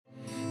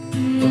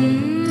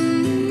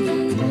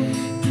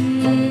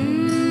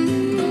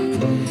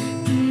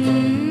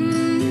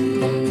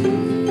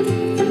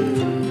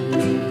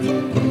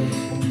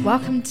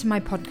to my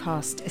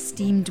podcast,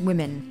 Esteemed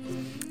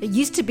Women. It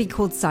used to be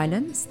called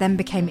Silence, then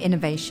became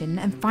Innovation,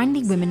 and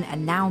finally women are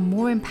now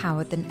more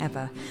empowered than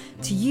ever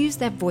to use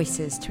their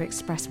voices to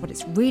express what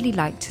it's really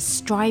like to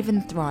strive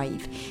and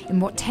thrive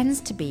in what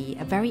tends to be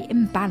a very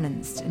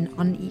imbalanced and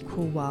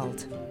unequal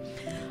world.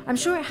 I'm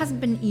sure it hasn't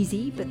been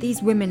easy, but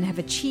these women have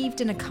achieved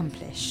and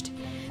accomplished.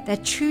 They're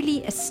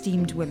truly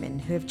esteemed women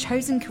who have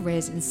chosen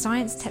careers in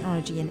science,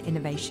 technology and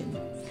innovation.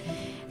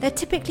 They're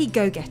typically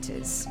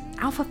go-getters,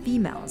 alpha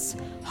females,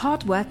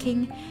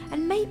 hard-working,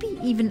 and maybe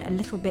even a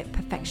little bit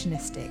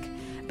perfectionistic,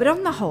 but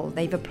on the whole,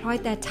 they've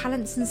applied their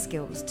talents and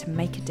skills to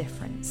make a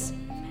difference.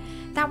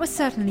 That was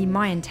certainly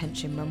my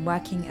intention when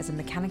working as a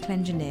mechanical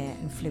engineer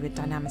and fluid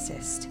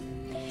dynamicist.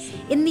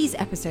 In these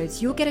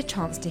episodes, you'll get a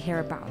chance to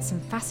hear about some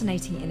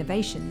fascinating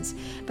innovations,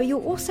 but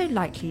you're also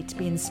likely to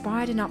be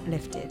inspired and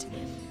uplifted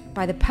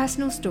by the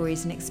personal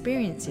stories and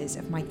experiences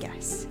of my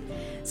guests.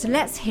 So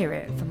let's hear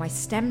it from my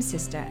STEM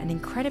sister and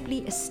incredibly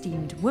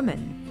esteemed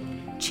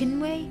woman,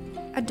 Chinwe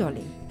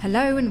Adoli.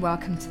 Hello and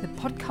welcome to the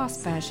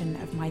podcast version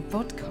of my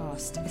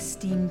vodcast,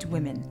 Esteemed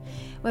Women,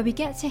 where we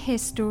get to hear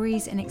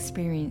stories and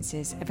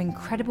experiences of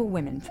incredible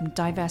women from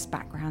diverse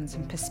backgrounds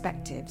and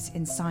perspectives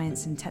in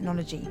science and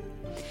technology.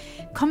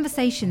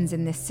 Conversations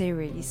in this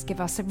series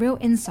give us a real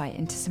insight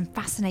into some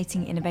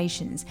fascinating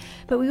innovations,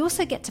 but we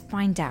also get to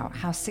find out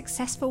how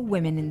successful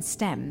women in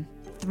STEM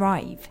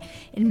thrive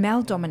in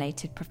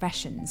male-dominated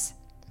professions.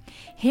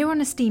 Here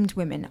on Esteemed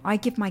Women, I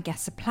give my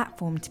guests a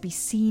platform to be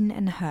seen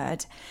and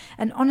heard,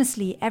 and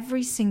honestly,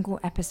 every single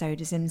episode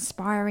is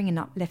inspiring and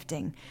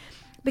uplifting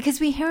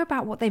because we hear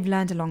about what they've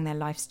learned along their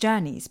life's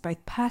journeys,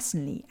 both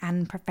personally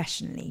and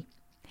professionally.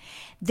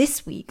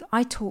 This week,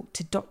 I talked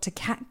to Dr.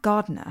 Kat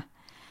Gardner,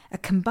 a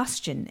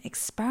combustion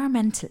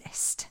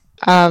experimentalist.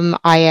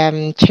 I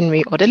am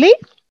Chinwe Adoli.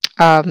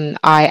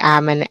 I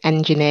am an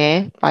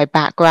engineer by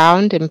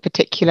background. In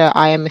particular,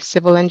 I am a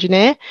civil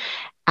engineer,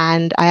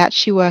 and I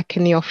actually work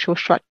in the offshore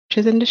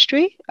structures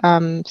industry.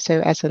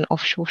 So as an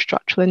offshore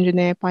structural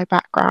engineer by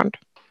background.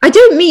 I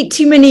don't meet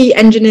too many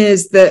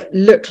engineers that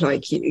look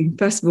like you.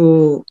 First of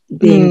all,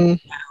 being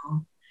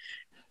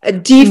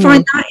do you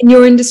find that in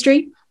your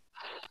industry?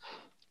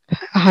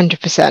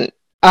 100%.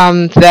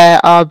 There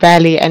are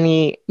barely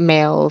any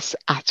males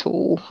at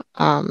all.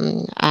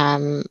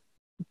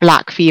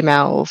 Black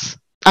females.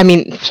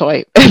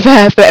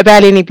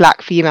 Barely any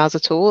black females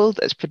at all.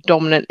 There's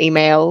predominantly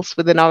males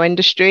within our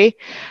industry.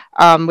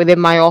 Within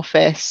my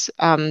office,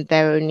 there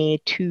are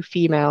only 2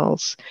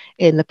 females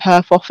in the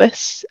Perth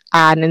office,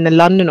 and in the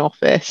London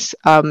office,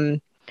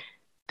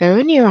 there are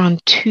only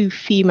around 3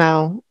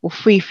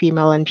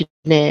 female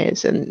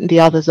engineers, and the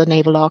others are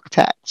naval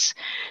architects.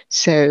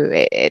 So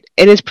it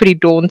is pretty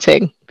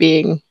daunting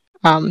being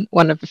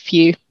one of the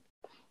few.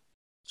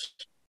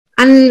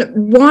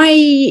 And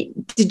why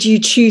did you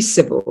choose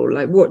civil?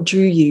 Like, what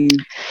drew you?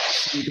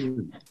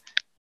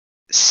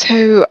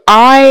 So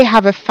I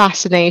have a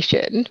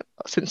fascination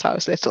since I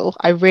was little.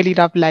 I really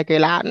love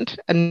Legoland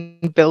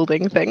and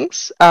building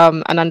things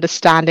and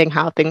understanding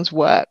how things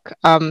work.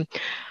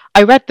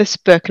 I read this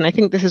book, and I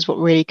think this is what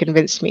really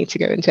convinced me to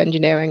go into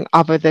engineering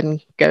other than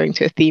going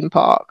to a theme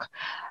park.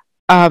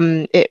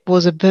 It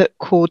was a book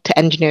called To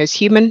Engineer is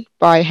Human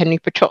by Henry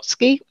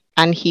Petrotsky.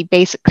 And he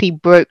basically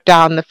broke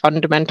down the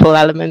fundamental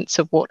elements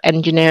of what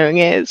engineering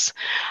is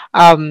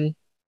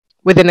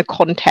within a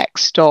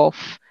context of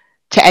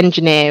to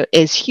engineer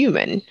is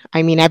human.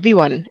 I mean,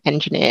 everyone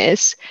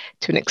engineers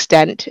to an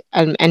extent.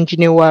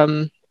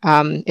 Engineer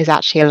is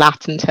actually a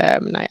Latin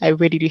term, and I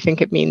really do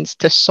think it means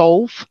to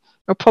solve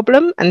a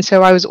problem. And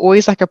so I was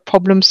always like a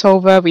problem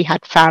solver. We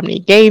had family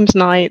games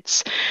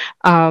nights.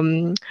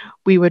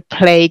 We would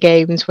play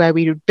games where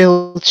we would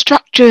build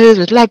structures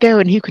with Lego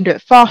and who can do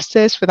it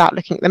fastest without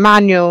looking at the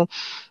manual.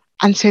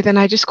 And so then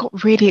I just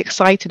got really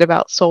excited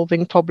about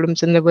solving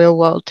problems in the real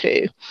world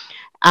too.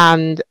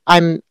 And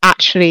I'm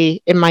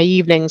actually, in my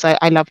evenings,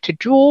 I love to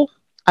draw.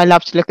 I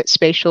love to look at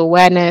spatial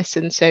awareness.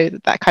 And so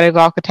that kind of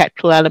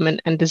architectural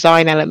element and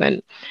design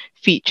element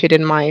featured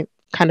in my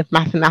kind of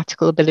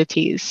mathematical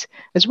abilities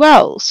as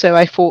well. So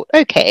I thought,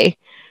 okay,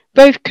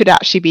 both could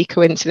actually be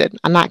coincident,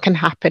 and that can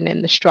happen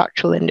in the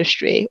structural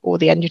industry or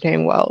the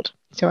engineering world.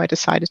 So I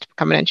decided to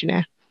become an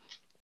engineer.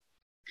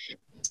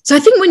 So I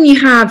think when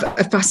you have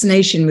a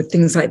fascination with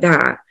things like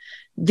that,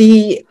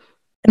 the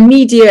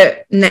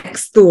immediate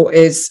next thought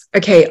is,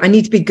 okay, I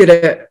need to be good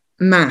at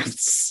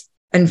maths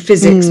and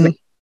physics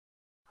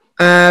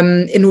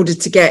in order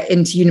to get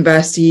into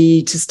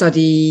university to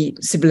study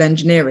civil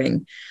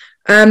engineering.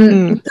 Was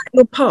that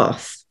your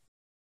path?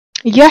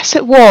 Yes,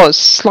 it was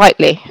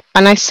slightly.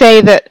 And I say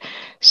that,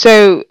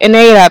 so in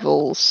A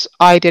levels,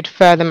 I did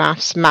further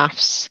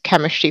maths,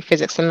 chemistry,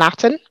 physics, and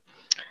Latin.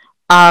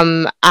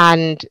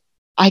 And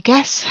I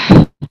guess,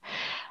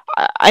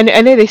 I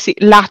know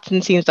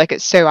Latin seems like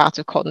it's so out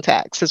of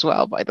context as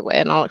well, by the way,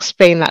 and I'll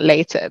explain that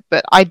later.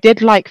 But I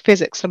did like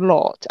physics a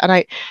lot. And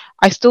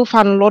I still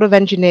found a lot of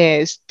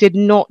engineers did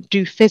not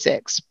do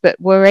physics,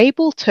 but were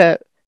able to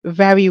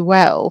very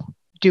well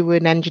do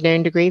an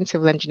engineering degree in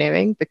civil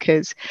engineering,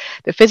 because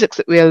the physics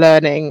that we're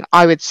learning,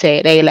 I would say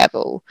at A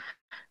level,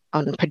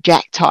 on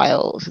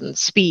projectiles and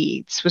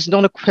speeds was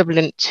not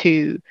equivalent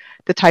to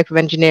the type of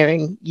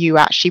engineering you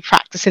actually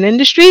practice in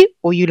industry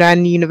or you learn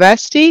in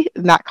university,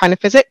 and that kind of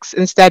physics.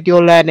 Instead,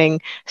 you're learning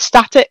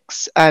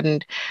statics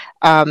and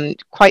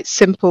quite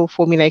simple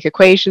formulaic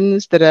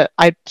equations that are,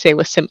 I'd say,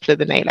 were simpler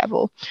than A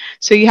level.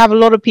 So you have a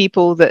lot of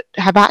people that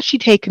have actually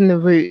taken the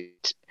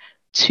route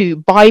to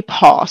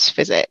bypass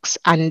physics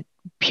and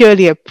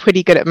purely are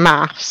pretty good at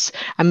maths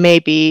and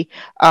maybe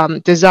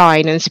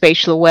design and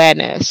spatial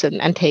awareness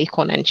and take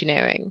on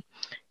engineering.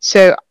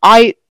 So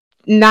I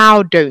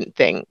now don't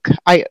think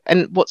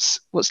and what's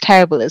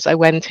terrible is I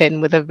went in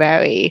with a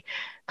very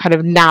kind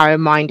of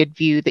narrow-minded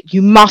view that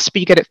you must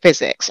be good at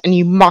physics and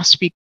you must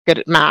be good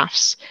at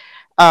maths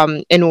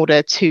in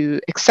order to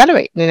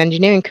accelerate in an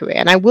engineering career.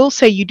 And I will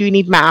say you do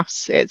need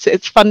maths,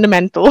 it's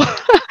fundamental,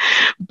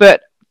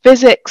 but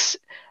physics,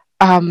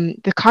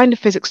 the kind of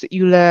physics that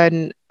you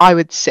learn, I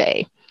would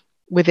say,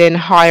 within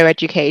higher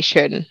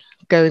education,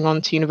 going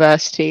on to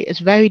university, is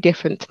very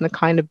different than the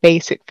kind of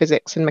basic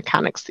physics and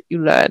mechanics that you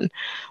learn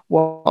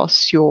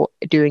whilst you're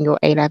doing your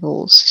A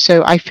levels.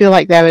 So I feel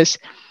like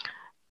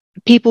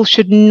people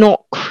should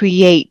not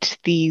create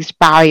these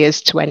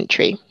barriers to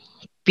entry,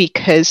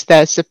 because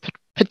there's a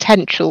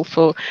potential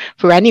for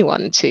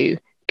anyone to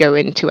go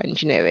into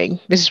engineering.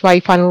 This is why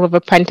you find a lot of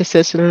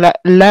apprentices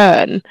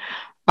learn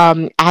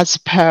as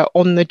per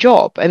on the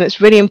job. And it's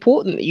really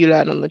important that you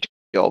learn on the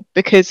job,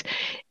 because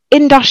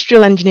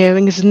industrial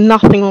engineering is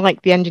nothing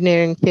like the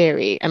engineering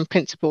theory and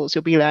principles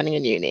you'll be learning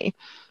in uni.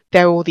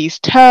 There are all these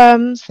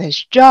terms,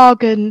 there's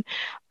jargon,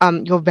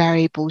 your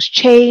variables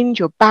change,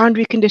 your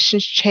boundary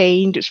conditions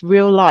change, it's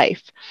real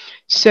life.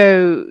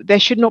 So there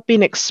should not be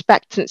an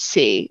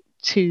expectancy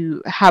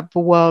to have the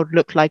world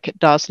look like it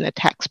does in a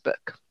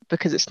textbook,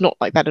 because it's not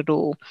like that at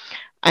all.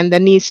 And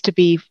there needs to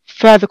be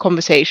further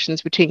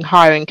conversations between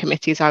hiring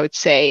committees, I would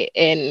say,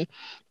 in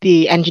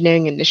the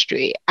engineering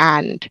industry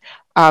and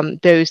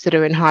those that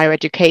are in higher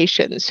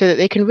education, so that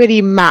they can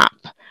really map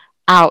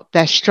out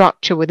their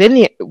structure within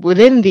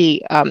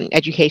the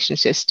education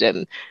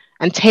system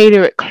and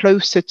tailor it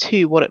closer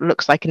to what it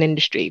looks like in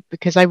industry.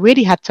 Because I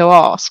really had to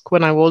ask,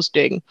 when I was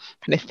doing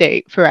kind of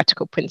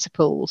theoretical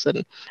principles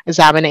and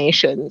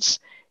examinations,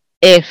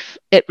 if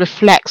it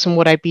reflects on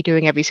what I'd be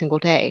doing every single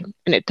day,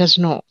 and it does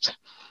not.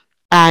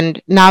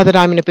 And now that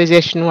I'm in a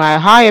position where I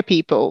hire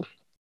people,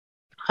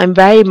 I'm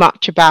very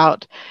much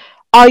about,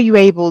 are you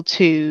able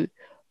to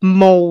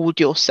mold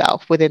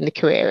yourself within the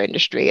career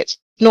industry? It's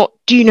not,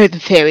 do you know the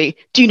theory?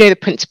 Do you know the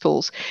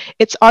principles?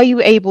 It's, are you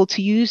able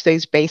to use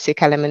those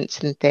basic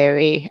elements in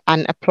theory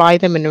and apply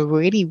them in a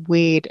really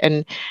weird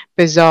and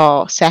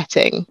bizarre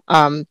setting?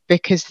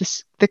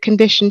 Because the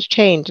conditions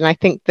change. And I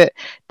think that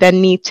there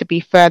need to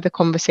be further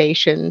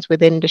conversations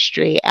with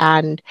industry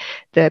and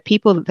the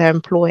people that they're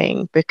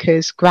employing,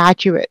 because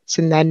graduates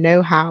and their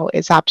know-how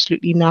is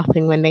absolutely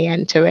nothing when they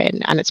enter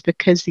in. And it's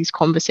because these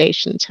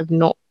conversations have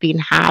not been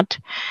had.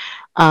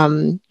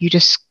 You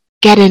just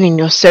get in and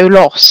you're so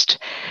lost.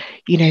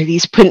 You know,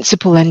 these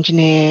principal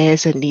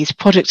engineers and these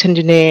project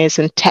engineers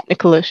and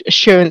technical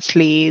assurance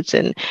leads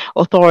and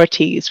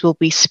authorities will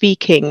be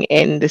speaking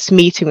in this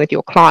meeting with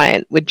your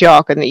client with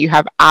jargon that you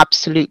have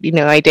absolutely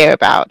no idea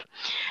about.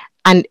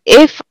 And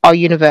if our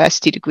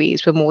university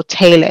degrees were more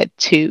tailored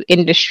to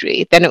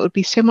industry, then it would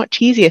be so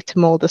much easier to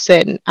mold us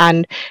in,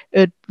 and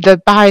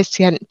the barriers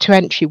to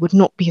entry would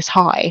not be as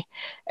high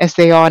as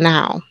they are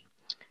now,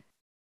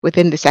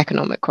 within this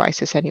economic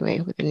crisis anyway,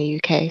 within the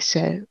UK.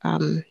 So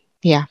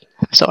yeah,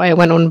 sorry, I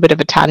went on a bit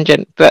of a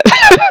tangent, but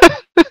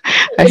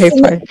it's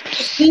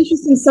an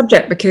interesting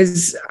subject,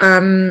 because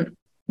the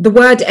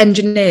word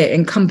engineer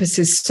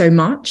encompasses so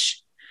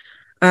much.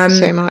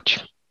 So much.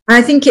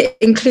 I think it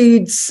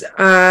includes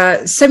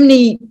so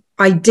many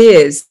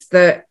ideas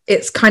that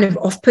it's kind of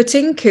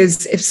off-putting,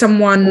 because if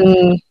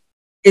someone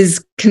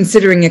is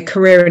considering a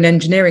career in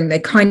engineering, they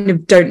kind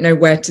of don't know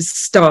where to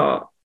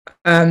start.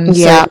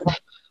 So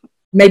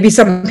maybe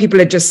some people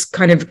are just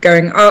kind of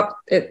going,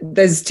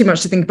 there's too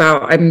much to think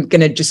about, I'm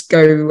going to just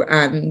go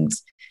and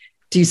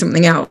do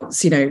something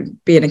else,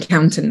 be an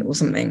accountant or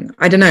something.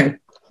 I don't know.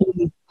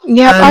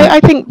 Yeah, I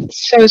think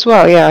so as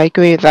well. Yeah, I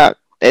agree with that.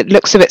 It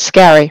looks a bit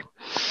scary.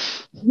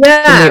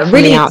 Yeah,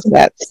 really.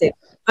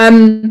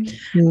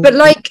 But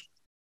like,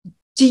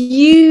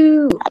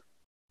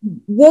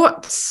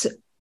 what's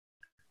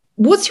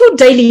your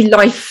daily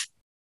life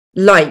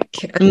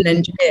like as an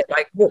engineer?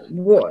 Like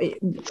what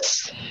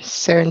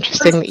so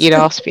interesting that you'd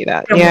ask me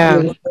that.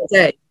 Yeah,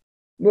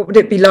 what would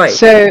it be like?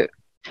 So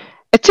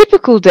a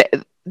typical day,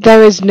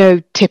 there is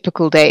no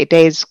typical day.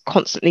 Days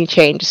constantly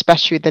change,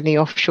 especially within the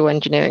offshore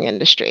engineering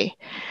industry.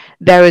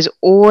 There is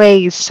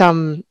always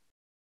some,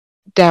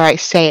 dare I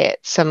say it,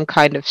 some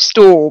kind of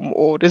storm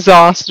or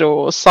disaster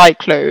or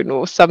cyclone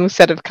or some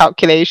set of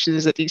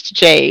calculations that needs to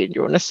change,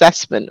 or an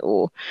assessment,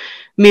 or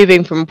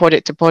moving from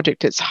project to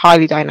project. It's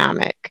highly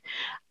dynamic.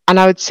 And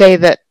I would say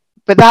that,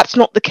 but that's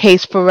not the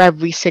case for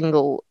every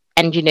single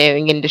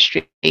engineering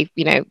industry.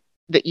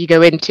 that you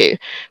go into.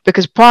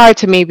 Because prior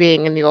to me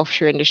being in the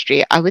offshore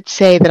industry, I would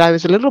say that I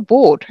was a little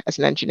bored as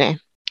an engineer.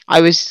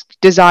 I was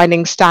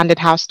designing standard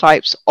house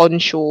types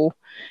onshore.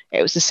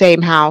 It was the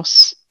same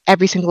house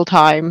every single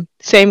time,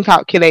 same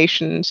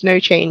calculations, no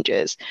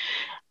changes.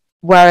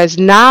 Whereas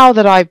now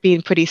that I've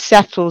been pretty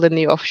settled in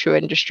the offshore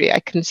industry,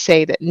 I can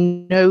say that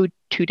no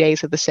 2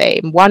 days are the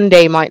same. One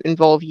day might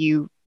involve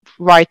you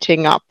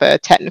writing up a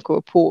technical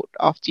report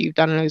after you've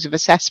done loads of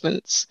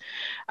assessments.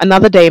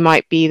 Another day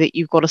might be that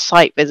you've got a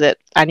site visit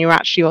and you're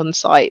actually on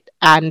site,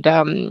 and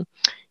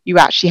you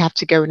actually have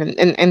to go and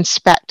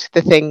inspect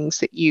the things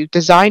that you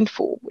designed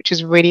for, which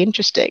is really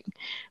interesting.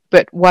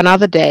 But one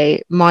other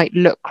day might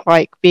look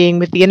like being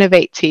with the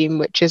Innovate team,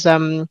 which is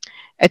a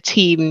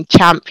team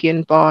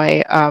championed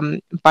by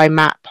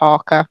Matt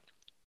Parker,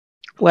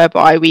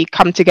 whereby we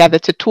come together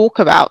to talk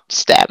about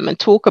STEM and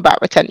talk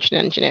about retention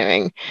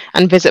engineering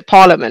and visit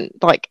Parliament.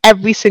 Like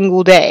every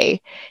single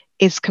day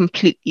is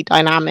completely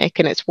dynamic,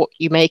 and it's what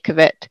you make of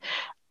it.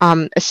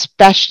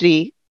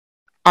 Especially,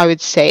 I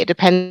would say it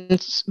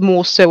depends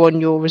more so on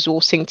your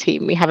resourcing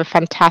team. We have a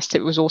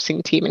fantastic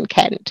resourcing team in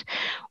Kent,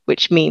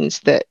 which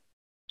means that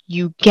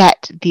you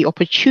get the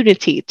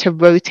opportunity to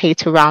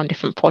rotate around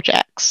different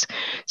projects.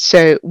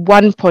 So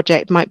one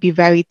project might be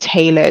very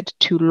tailored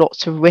to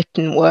lots of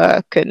written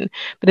work,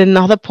 but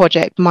another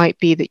project might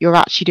be that you're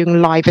actually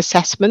doing live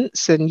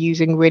assessments and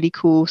using really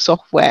cool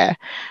software.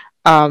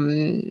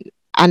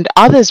 And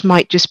others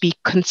might just be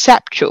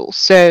conceptual.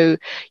 So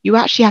you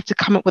actually have to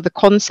come up with a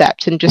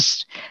concept and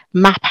just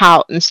map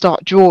out and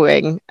start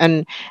drawing.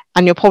 And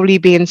you'll probably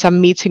be in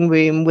some meeting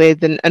room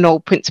with an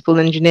old principal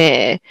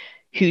engineer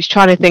who's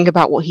trying to think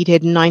about what he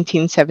did in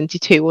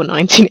 1972 or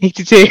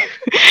 1982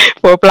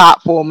 for a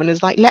platform, and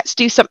is like, let's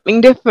do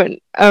something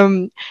different.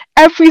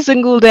 Every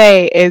single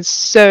day is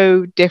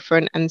so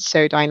different and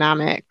so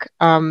dynamic.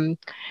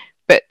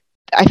 But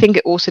I think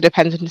it also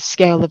depends on the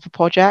scale of the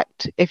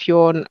project. If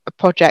you're on a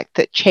project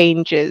that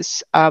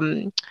changes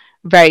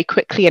very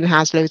quickly and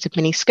has loads of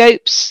mini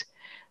scopes,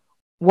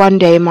 one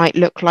day might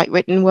look like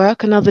written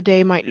work, another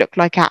day might look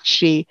like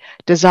actually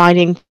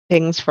designing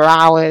things for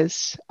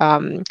hours,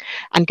 and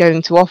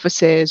going to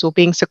offices or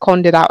being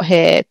seconded out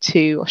here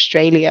to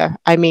Australia.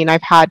 I mean,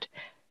 I've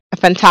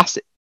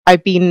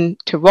been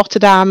to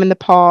Rotterdam in the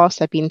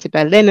past, I've been to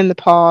Berlin in the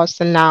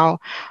past, and now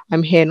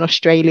I'm here in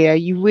Australia.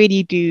 You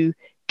really do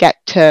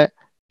get to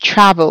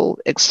travel,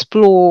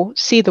 explore,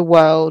 see the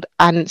world,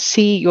 and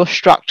see your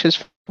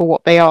structures for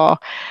what they are.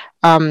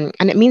 And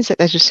it means that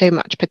there's just so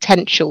much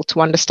potential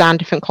to understand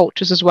different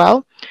cultures as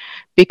well,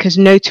 because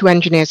no two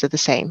engineers are the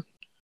same.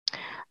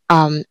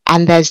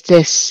 And there's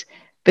this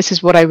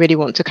is what I really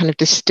want to kind of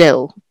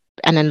distill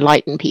and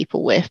enlighten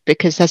people with,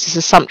 because there's this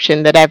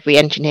assumption that every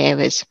engineer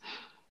is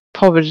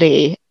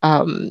probably,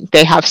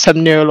 they have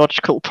some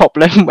neurological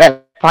problem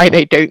whereby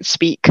they don't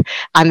speak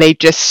and they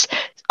just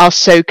are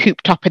so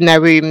cooped up in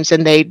their rooms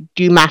and they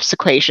do maths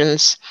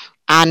equations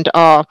and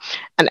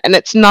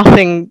it's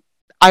nothing.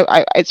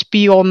 It's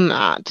beyond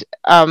that.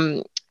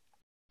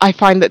 I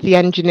find that the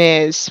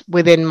engineers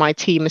within my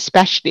team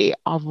especially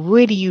are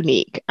really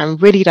unique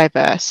and really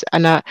diverse,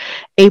 and are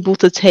able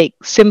to take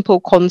simple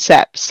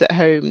concepts at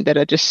home that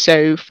are just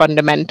so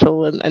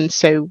fundamental and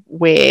so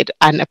weird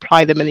and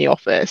apply them in the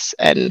office.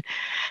 And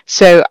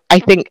so I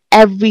think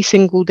every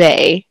single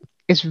day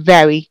is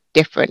very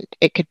different.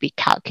 It could be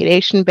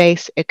calculation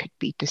based, it could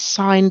be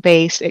design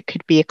based, it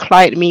could be a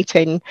client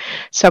meeting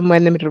somewhere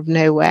in the middle of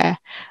nowhere.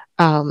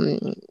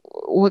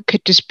 Or it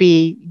could just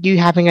be you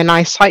having a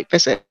nice site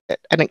visit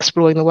and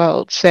exploring the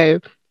world. So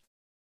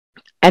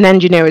an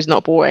engineer is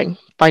not boring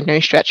by no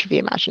stretch of the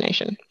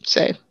imagination.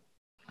 So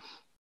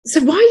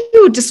while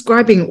you're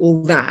describing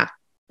all that,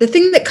 the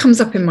thing that comes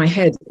up in my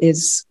head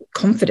is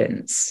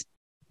confidence.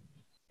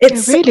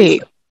 It's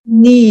really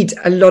need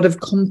a lot of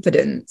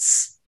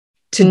confidence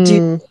to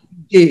do what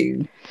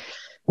you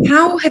do.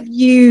 How have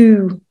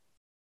you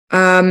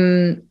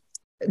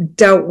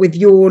dealt with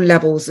your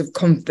levels of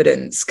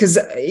confidence? Because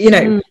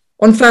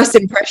on first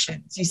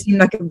impressions you seem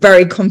like a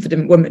very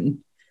confident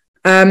woman.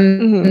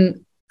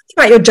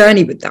 About your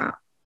journey with that.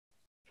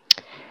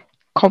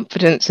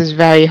 Confidence is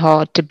very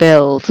hard to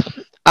build,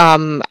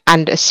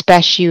 and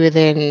especially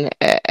within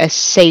a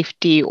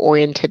safety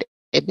oriented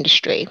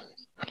industry,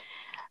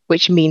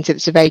 which means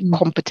it's a very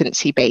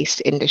competency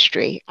based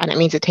industry, and it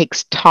means it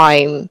takes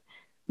time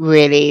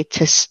really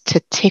to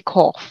tick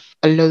off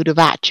a load of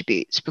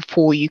attributes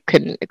before you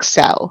can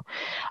excel.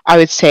 I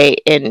would say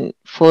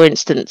for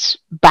instance,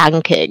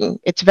 banking,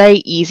 it's very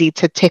easy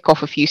to tick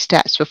off a few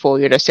steps before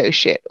you're an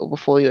associate or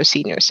before you're a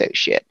senior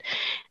associate.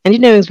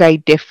 Engineering is very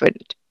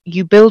different.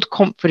 You build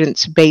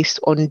confidence based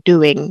on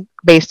doing,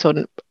 based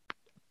on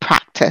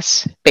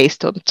practice,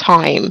 based on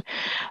time.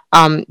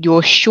 You're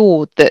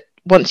assured that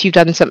once you've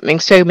done something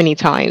so many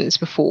times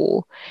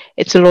before,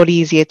 it's a lot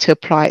easier to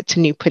apply it to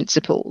new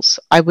principles.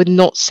 I would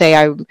not say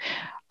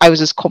I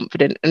was as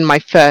confident in my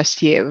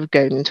first year of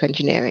going into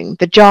engineering.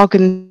 The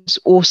jargon's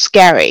all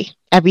scary.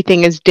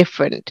 Everything is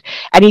different.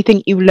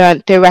 Anything you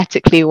learn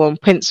theoretically or on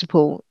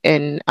principle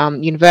in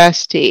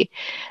university,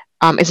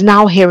 is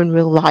now here in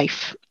real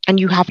life, and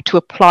you have to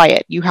apply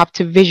it. You have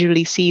to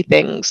visually see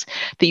things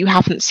that you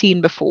haven't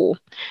seen before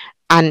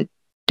and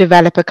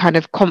develop a kind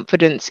of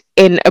confidence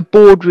in a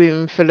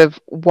boardroom full of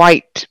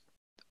white,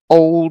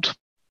 old,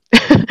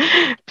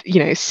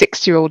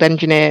 6-year-old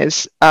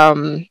engineers,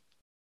 all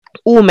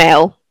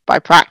male by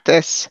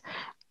practice,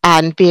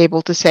 and be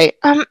able to say,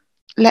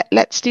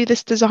 let's do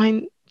this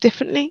design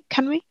differently,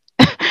 can we?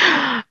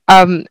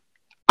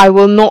 I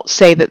will not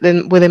say that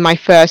then within my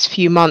first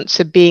few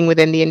months of being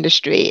within the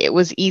industry, it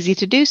was easy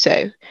to do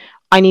so.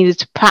 I needed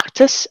to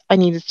practice, I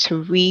needed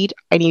to read,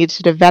 I needed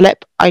to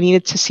develop, I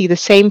needed to see the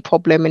same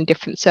problem in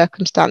different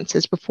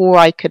circumstances before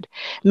I could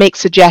make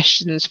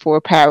suggestions for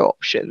repair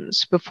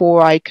options,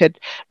 before I could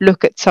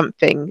look at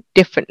something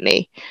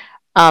differently.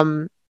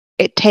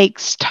 It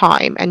takes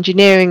time.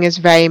 Engineering is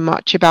very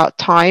much about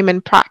time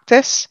and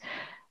practice,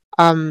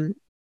 and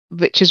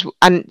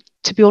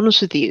to be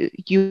honest with you,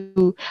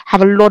 you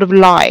have a lot of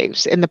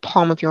lives in the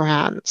palm of your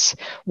hands.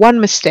 One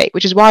mistake,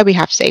 which is why we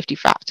have safety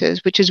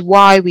factors, which is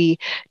why we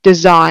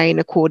design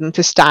according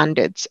to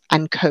standards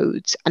and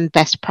codes and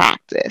best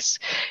practice.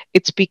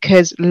 It's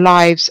because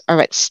lives are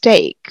at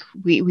stake.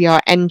 We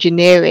are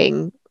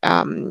engineering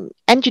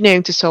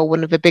to solve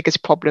one of the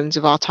biggest problems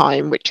of our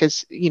time, which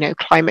is,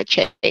 climate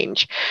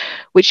change,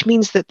 which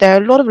means that there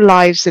are a lot of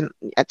lives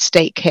at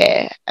stake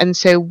here. And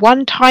so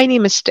one tiny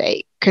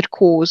mistake could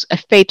cause a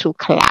fatal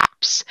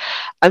collapse.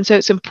 And so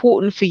it's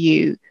important for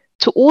you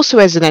to also,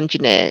 as an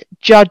engineer,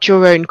 judge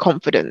your own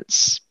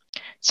confidence.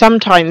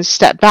 Sometimes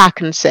step back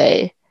and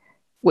say,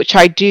 which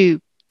I do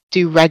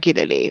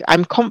regularly,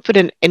 I'm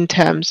confident in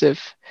terms of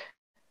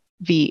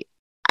the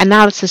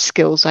analysis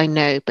skills I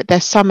know, but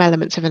there's some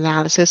elements of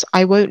analysis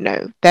I won't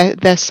know.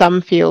 There's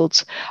some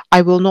fields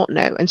I will not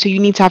know. And so you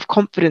need to have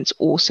confidence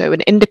also,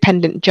 an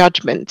independent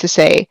judgment to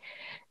say,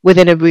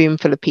 within a room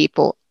full of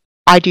people,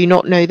 I do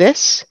not know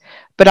this,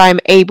 but I'm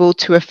able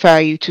to refer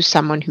you to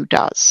someone who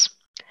does.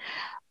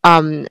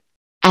 And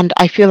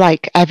I feel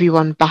like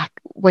everyone back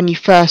when you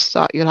first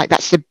start, you're like,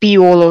 that's the be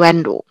all or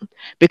end all,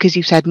 because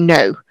you said,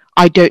 no,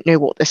 I don't know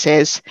what this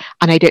is,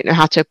 and I don't know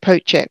how to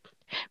approach it.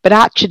 But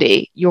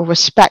actually, you're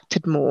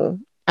respected more,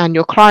 and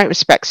your client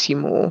respects you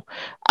more,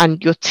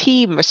 and your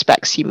team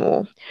respects you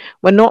more.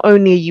 When not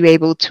only are you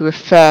able to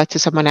refer to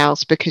someone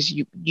else because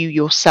you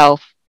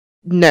yourself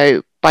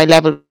know by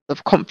level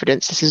of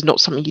confidence this is not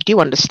something you do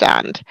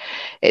understand.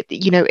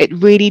 It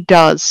really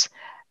does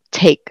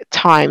take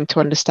time to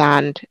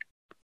understand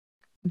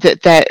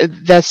that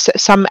there's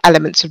some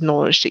elements of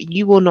knowledge that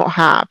you will not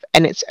have,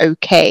 and it's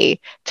okay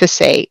to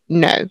say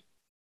no.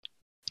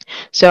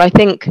 So I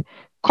think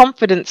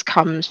confidence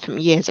comes from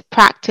years of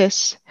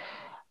practice.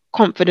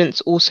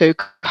 Confidence also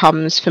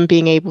comes from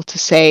being able to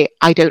say,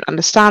 I don't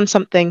understand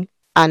something,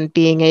 and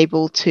being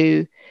able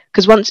to,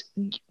 because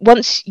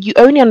once you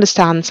only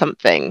understand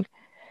something,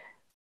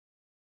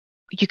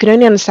 you can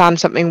only understand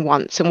something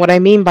once. And what I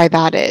mean by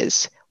that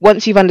is,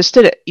 once you've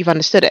understood it, you've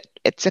understood it.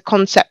 It's a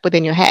concept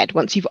within your head.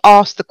 Once you've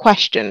asked the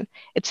question,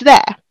 it's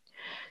there.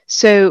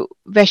 So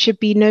there should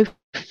be no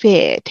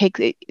fear.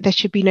 There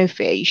should be no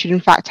fear. You should in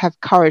fact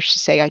have courage to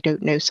say, I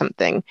don't know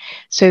something,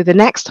 so the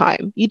next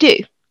time you do.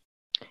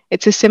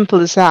 It's as simple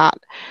as that.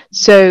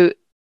 So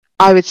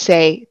I would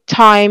say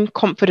time,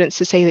 confidence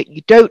to say that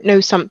you don't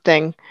know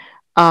something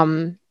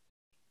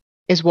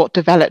is what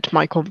developed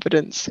my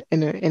confidence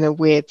in a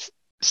weird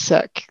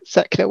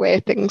circular way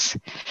of things.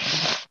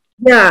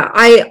 Yeah,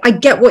 I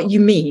get what you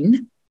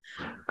mean.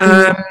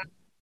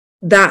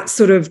 That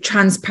sort of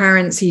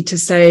transparency to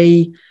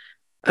say,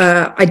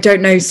 I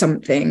don't know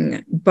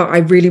something, but I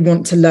really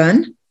want to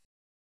learn.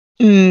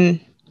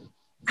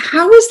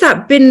 How has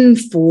that been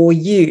for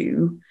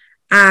you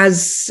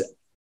as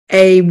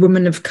a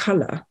woman of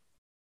color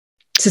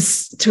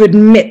to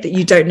admit that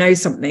you don't know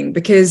something?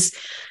 Because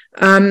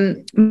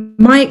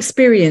my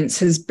experience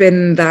has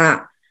been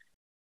that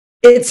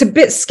it's a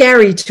bit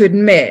scary to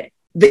admit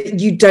that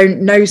you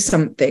don't know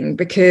something,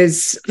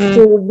 because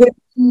for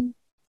women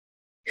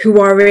who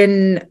are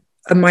in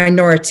a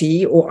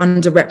minority or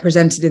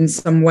underrepresented in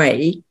some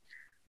way,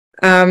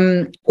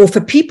 or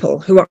for people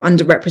who are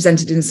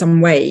underrepresented in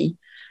some way,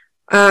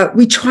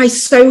 we try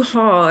so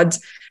hard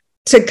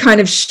to kind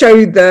of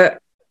show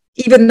that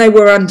even though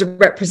we're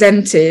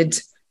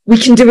underrepresented, we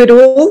can do it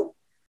all.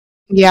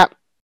 Yeah.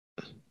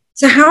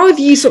 So how have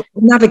you sort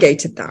of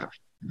navigated that?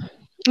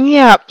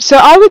 Yeah, so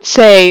I would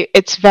say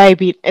it's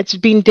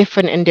been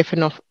different in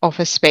different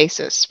office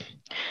spaces.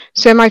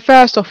 So my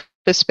first office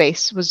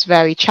space was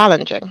very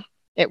challenging.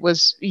 I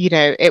was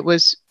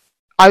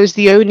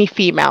the only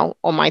female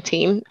on my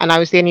team, and I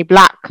was the only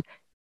Black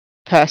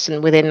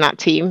person within that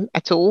team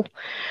at all.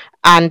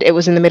 And it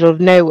was in the middle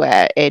of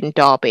nowhere in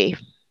Derby.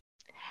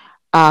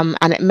 And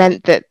it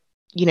meant that,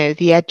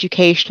 the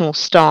educational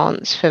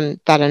stance from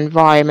that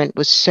environment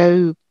was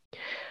so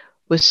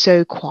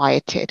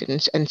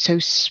quieted and so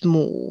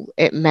small.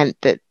 It meant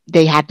that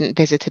they hadn't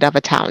visited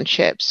other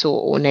townships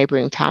or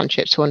neighbouring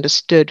townships or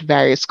understood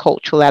various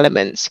cultural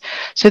elements.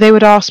 So they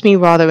would ask me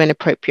rather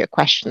inappropriate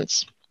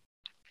questions.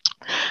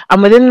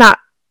 And within that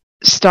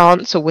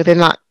stance or within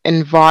that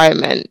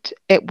environment,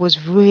 it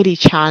was really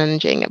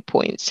challenging at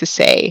points to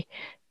say,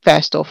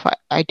 first off,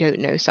 I don't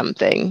know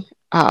something.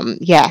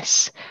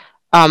 Yes.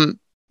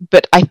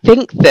 But I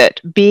think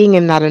that being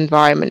in that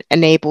environment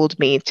enabled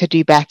me to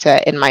do better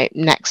in my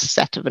next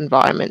set of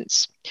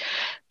environments,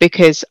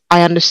 because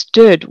I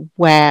understood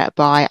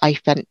whereby I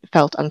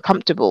felt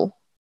uncomfortable.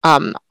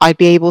 I'd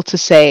be able to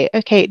say,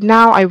 okay,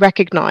 now I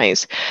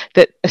recognize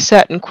that a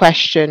certain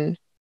question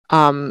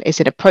is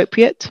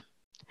inappropriate,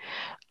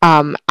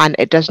 and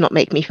it does not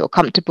make me feel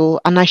comfortable.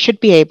 And I should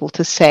be able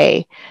to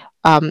say,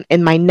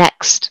 in my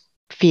next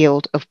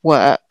field of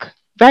work,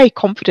 very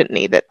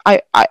confidently that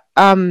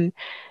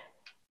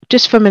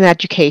just from an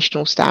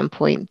educational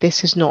standpoint,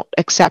 this is not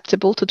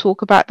acceptable to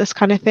talk about this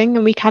kind of thing,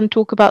 and we can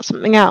talk about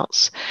something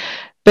else.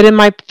 But in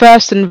my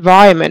first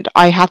environment,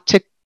 I had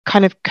to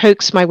kind of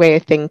coax my way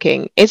of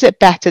thinking, is it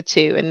better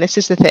to, and this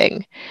is the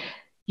thing,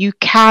 you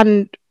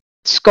can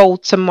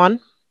scold someone,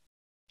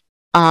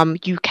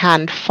 you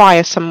can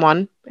fire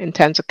someone in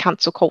terms of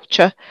cancel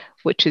culture,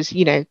 which is,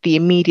 the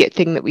immediate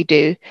thing that we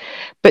do.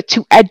 But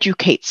to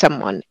educate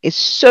someone is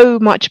so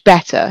much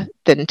better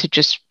than to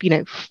just,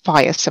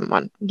 fire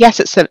someone. Yes,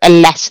 it's a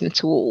lesson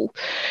to all,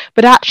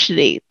 but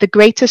actually the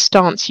greatest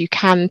stance you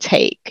can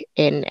take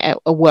in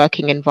a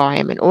working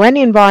environment or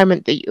any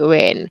environment that you're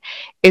in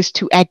is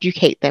to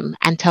educate them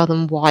and tell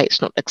them why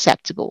it's not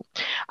acceptable,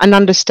 and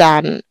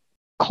understand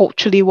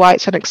culturally why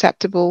it's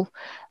unacceptable.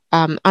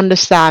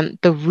 Understand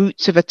the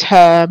roots of a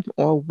term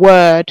or a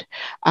word,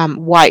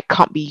 why it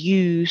can't be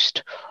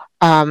used,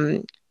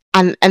 and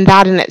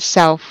that in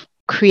itself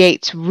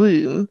creates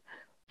room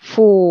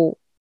for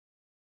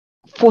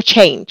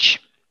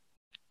change.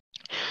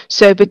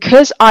 So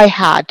because I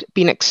had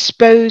been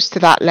exposed to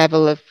that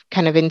level of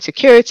kind of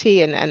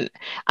insecurity, and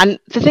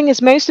the thing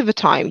is, most of the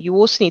time you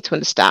also need to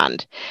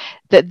understand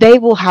that they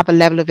will have a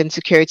level of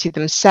insecurity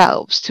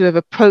themselves to have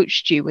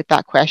approached you with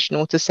that question,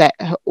 or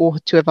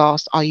to have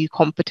asked, are you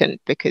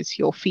competent because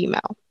you're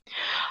female?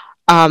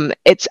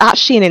 It's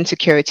actually an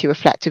insecurity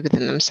reflected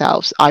within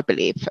themselves, I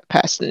believe,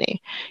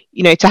 personally.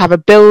 To have a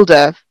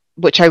builder,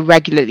 which I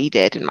regularly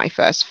did in my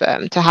first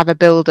firm, to have a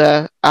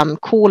builder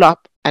call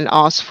up and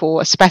ask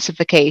for a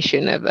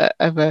specification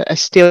of a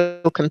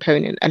steel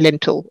component, a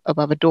lintel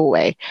above a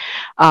doorway,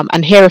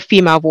 and hear a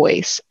female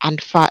voice and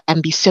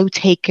be so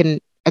taken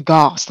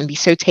aghast and be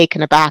so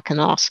taken aback and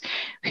ask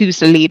who's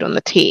the lead on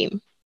the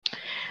team.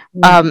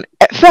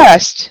 At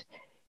first,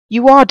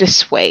 you are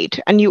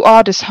dissuaded and you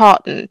are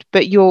disheartened,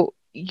 but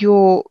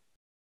your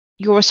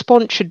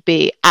response should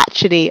be,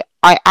 actually,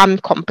 I am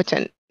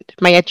competent.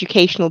 My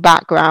educational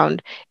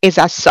background is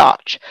as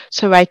such,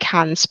 so I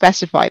can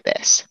specify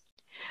this.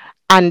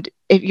 And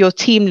if your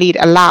team lead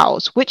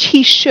allows, which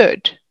he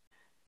should,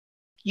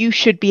 you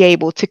should be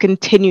able to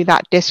continue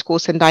that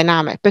discourse and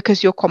dynamic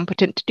because you're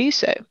competent to do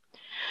so.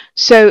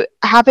 So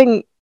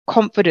having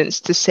confidence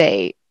to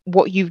say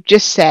what you've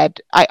just said,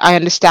 I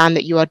understand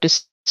that you are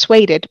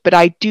dissuaded, but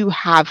I do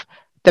have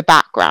the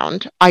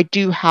background, I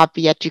do have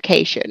the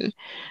education,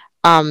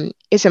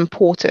 is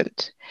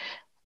important.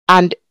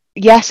 And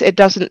yes,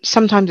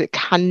 sometimes it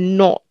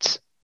cannot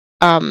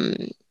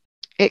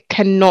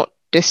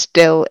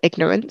distill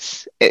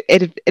ignorance.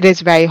 It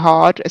is very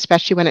hard,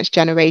 especially when it's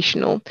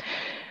generational.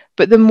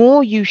 But the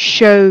more you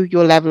show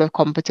your level of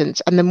competence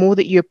and the more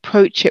that you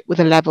approach it with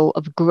a level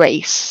of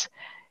grace,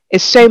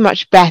 is so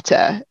much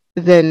better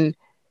than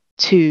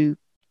to,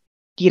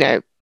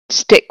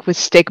 stick with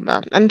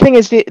stigma. And the thing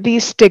is,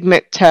 these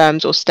stigma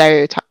terms or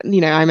stereotypes,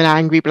 I'm an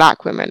angry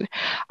Black woman.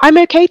 I'm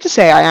okay to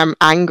say I am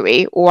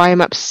angry or I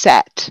am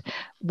upset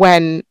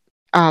when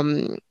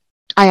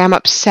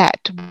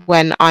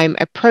I'm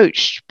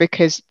approached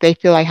because they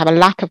feel I have a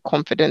lack of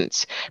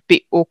confidence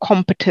or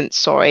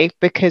competence,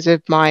 because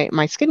of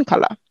my skin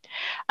color.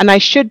 And I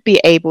should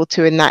be able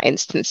to, in that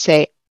instance,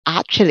 say,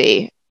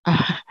 actually,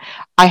 I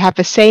have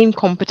the same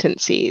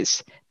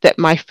competencies that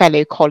my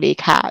fellow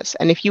colleague has.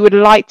 And if you would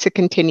like to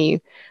continue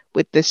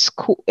with this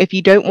call, if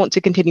you don't want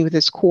to continue with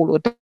this call or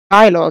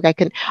dialogue, I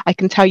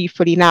can tell you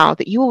fully now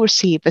that you will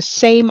receive the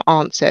same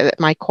answer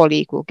that my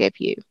colleague will give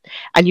you,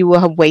 and you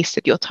will have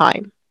wasted your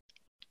time.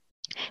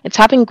 It's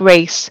having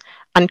grace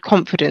and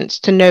confidence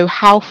to know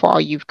how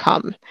far you've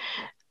come,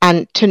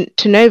 and to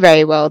know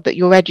very well that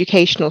your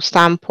educational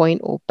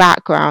standpoint or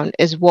background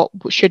is what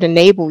should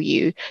enable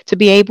you to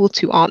be able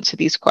to answer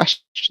these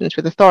questions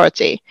with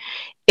authority.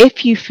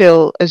 If you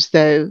feel as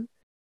though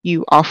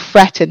you are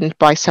threatened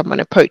by someone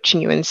approaching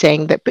you and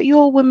saying that, but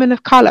you're a woman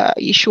of color,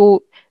 are you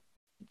sure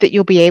that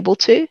you'll be able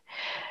to?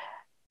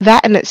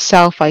 That in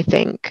itself, I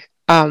think,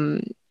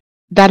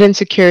 that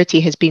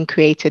insecurity has been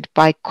created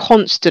by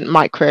constant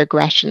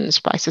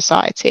microaggressions by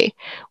society,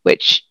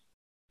 which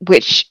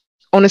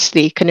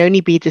honestly can only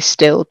be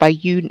distilled by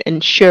you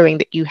ensuring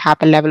that you have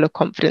a level of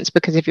confidence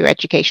because of your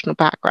educational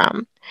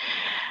background.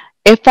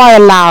 If I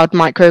allowed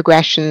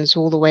microaggressions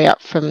all the way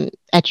up from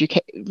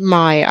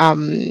my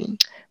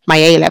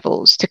A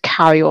levels to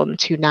carry on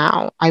to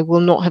now, I will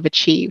not have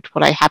achieved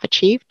what I have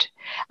achieved,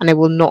 and I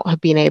will not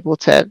have been able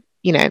to,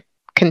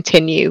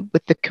 continue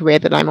with the career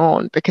that I'm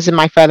on. Because in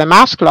my further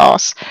maths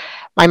class,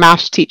 my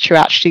maths teacher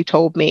actually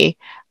told me,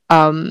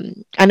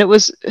 and it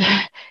was,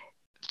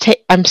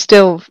 I'm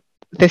still,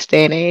 this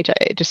day and age,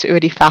 it just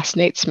really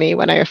fascinates me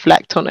when I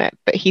reflect on it.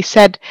 But he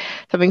said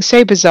something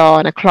so bizarre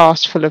in a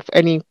class full of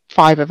only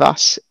 5 of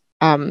us.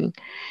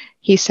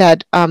 He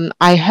said,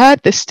 I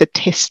heard this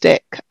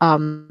statistic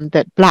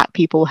that black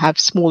people have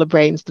smaller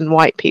brains than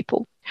white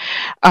people.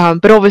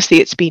 But obviously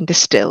it's been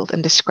distilled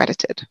and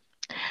discredited,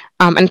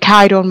 and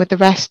carried on with the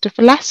rest of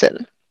the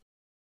lesson.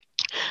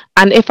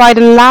 And if I'd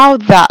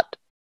allowed that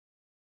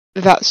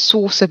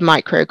source of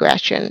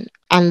microaggression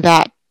and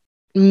that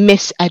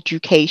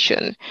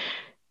miseducation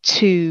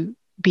to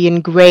be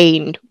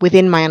ingrained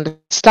within my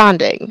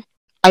understanding,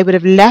 I would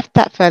have left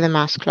that further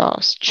maths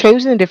class,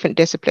 chosen a different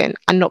discipline,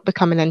 and not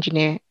become an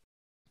engineer.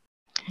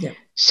 Yeah.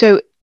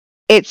 So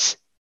it's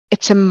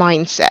a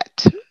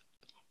mindset.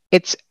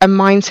 It's a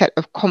mindset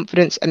of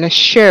confidence and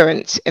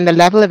assurance in the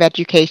level of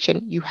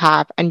education you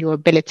have and your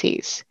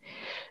abilities.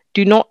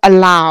 Do not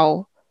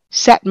allow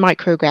set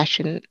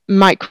microaggressions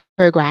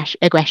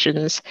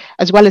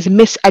as well as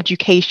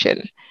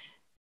miseducation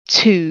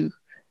to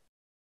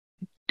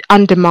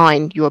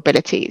undermine your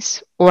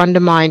abilities or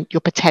undermine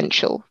your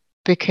potential,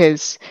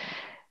 because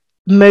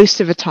most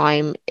of the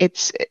time,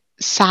 it's,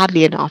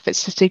 sadly enough,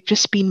 it's just they've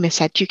just been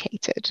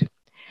miseducated.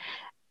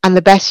 And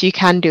the best you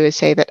can do is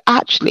say that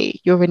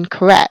actually you're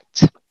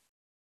incorrect,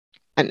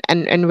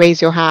 and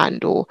raise your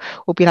hand, or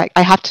be like,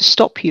 I have to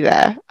stop you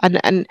there.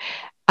 And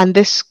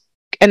this,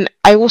 and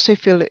I also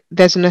feel that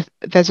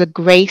there's a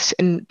grace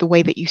in the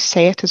way that you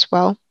say it as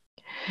well.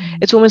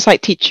 It's almost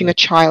like teaching a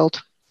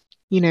child.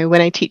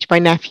 When I teach my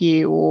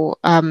nephew, or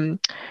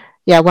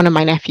one of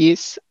my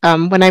nephews,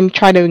 when I'm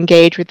trying to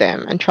engage with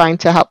them and trying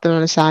to help them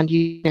understand,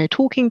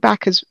 talking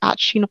back is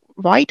actually not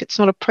right. It's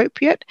not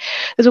appropriate.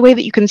 There's a way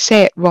that you can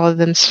say it rather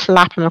than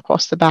slap them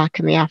across the back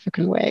in the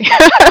African way.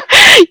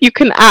 You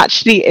can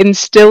actually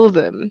instill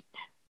them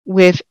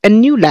with a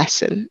new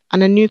lesson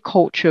and a new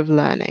culture of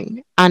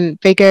learning. And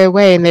they go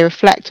away and they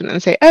reflect on it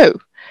and say, oh,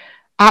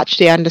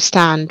 actually I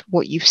understand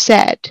what you've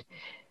said.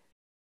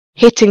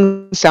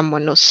 Hitting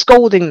someone or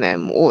scolding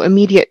them or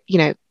immediate,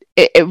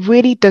 it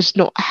really does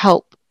not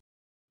help.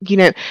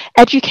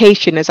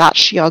 Education is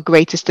actually our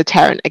greatest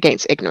deterrent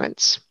against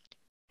ignorance.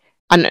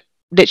 And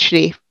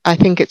literally, I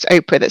think it's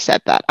Oprah that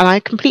said that. And I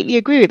completely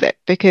agree with it,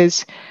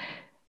 because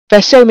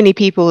there's so many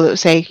people that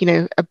say,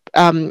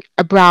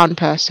 a brown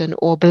person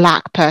or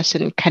black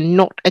person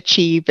cannot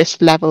achieve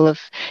this level of,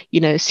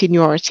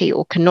 seniority,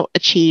 or cannot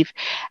achieve.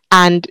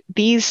 And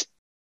these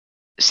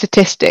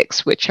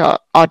statistics, which are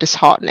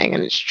disheartening,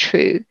 and it's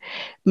true,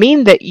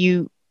 mean that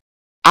you,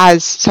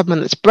 as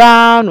someone that's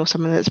brown or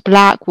someone that's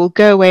black, will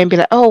go away and be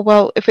like, oh,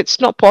 well, if it's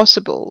not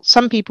possible,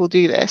 some people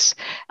do this,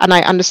 and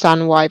I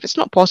understand why. If it's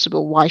not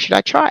possible, why should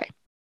I try?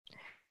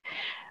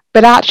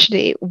 But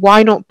actually,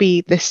 why not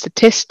be the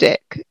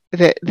statistic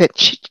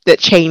that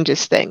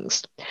changes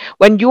things?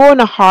 When you're in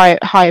a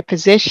higher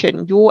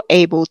position, you're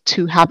able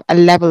to have a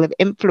level of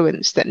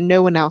influence that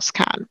no one else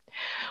can,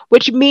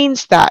 which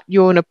means that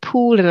you're in a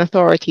pool and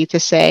authority to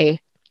say,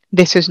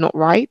 this is not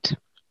right.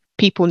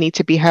 People need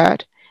to be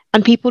heard,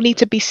 and people need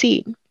to be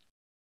seen.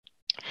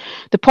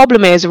 The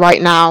problem is,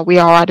 right now, we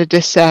are at a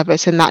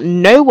disservice in that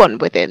no one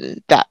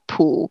within that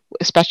pool,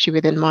 especially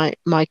within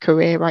my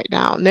career right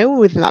now, no one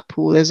within that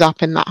pool is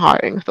up in that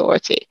hiring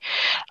authority.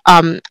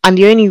 And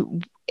the only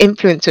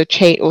influence or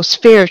change or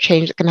sphere of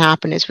change that can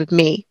happen is with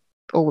me,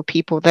 or with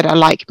people that are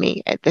like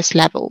me at this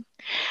level.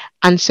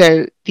 And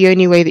so the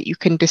only way that you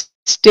can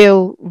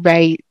distill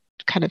very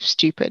kind of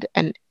stupid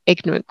and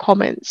ignorant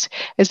comments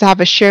is to have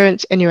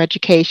assurance in your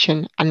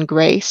education and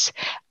grace,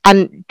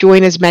 and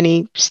join as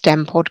many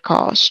STEM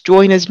podcasts,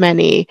 join as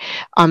many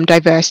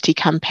diversity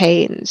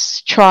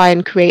campaigns, try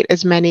and create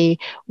as many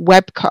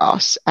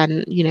webcasts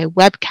and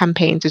web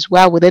campaigns as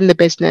well within the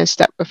business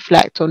that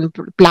reflect on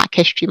Black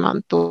History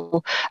Month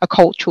or a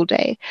cultural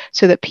day,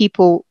 so that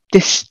people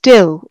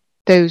distill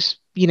those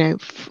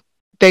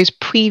those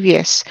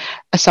previous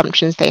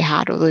assumptions they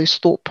had, or those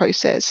thought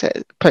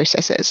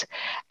processes,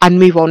 and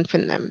move on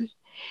from them.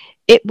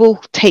 It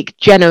will take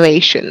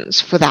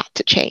generations for that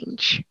to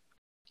change.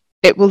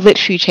 It will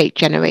literally take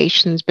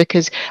generations,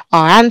 because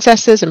our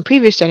ancestors and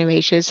previous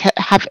generations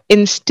have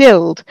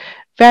instilled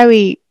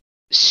very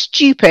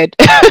stupid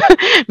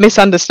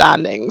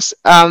misunderstandings,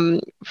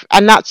 and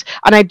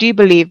I do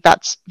believe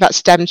that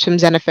stems from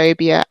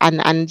xenophobia, and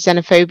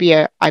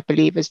xenophobia, I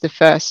believe, is the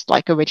first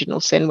original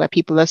sin, where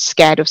people are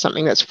scared of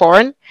something that's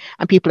foreign,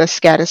 and people are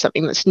scared of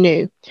something that's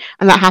new.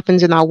 And that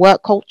happens in our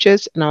work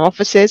cultures, in our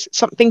offices.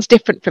 Something's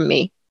different from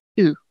me.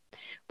 Ooh,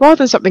 rather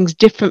than something's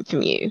different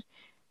from you,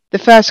 the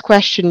first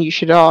question you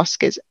should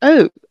ask is,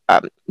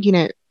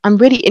 I'm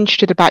really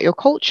interested about your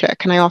culture.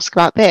 Can I ask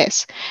about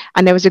this?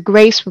 And there is a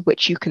grace with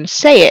which you can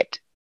say it,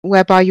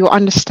 whereby your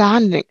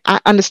understanding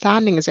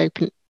is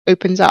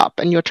opens up,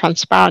 and you're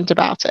transparent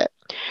about it.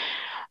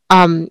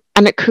 And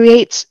it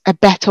creates a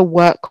better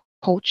work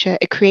culture,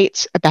 it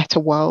creates a better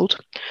world.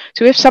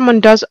 So if someone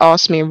does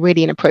ask me a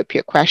really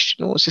inappropriate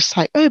question, or it's just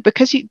like, oh,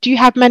 because do you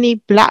have many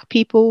Black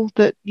people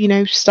that, you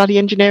know, study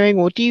engineering,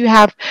 or do you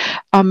have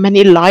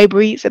many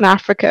libraries in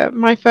Africa?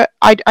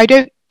 I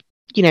don't,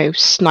 you know,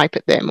 snipe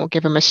at them or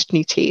give them a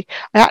snooty.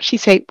 I actually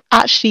say,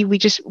 actually,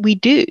 we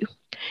do.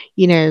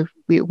 You know,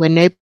 we're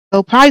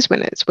Nobel Prize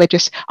winners. We're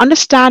just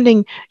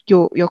understanding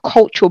your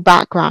cultural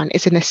background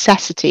is a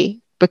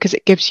necessity because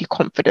it gives you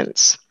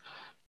confidence.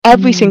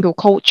 Every single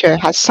culture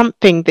has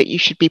something that you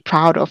should be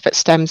proud of that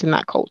stems in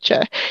that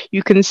culture.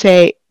 You can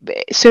say,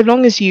 so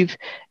long as you've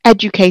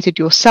educated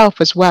yourself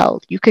as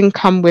well, you can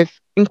come with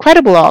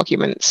incredible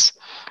arguments,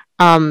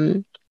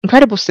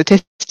 incredible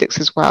statistics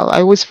as well.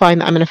 I always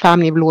find that I'm in a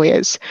family of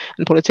lawyers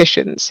and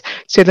politicians.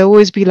 So they'll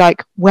always be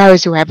like, where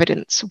is your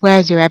evidence?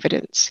 Where's your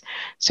evidence?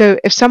 So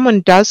if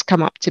someone does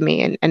come up to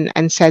me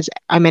and says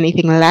I'm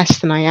anything less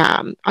than I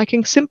am, I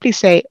can simply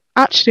say,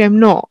 actually, I'm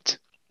not.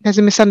 There's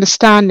a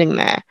misunderstanding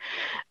there.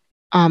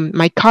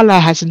 My color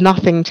has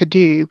nothing to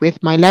do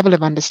with my level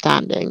of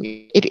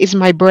understanding. It is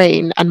my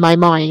brain and my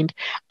mind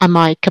and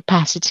my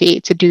capacity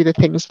to do the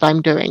things that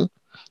I'm doing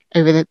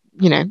over the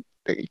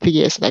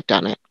years that I've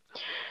done it.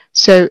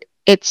 So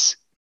it's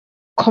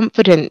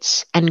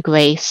confidence and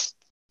grace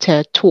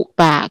to talk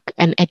back,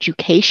 and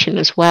education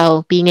as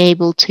well, being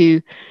able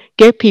to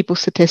give people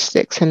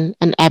statistics and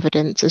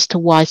evidence as to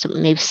why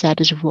something they've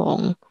said is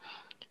wrong,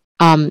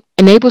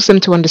 enables them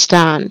to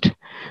understand.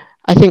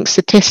 I think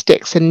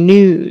statistics and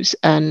news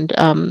and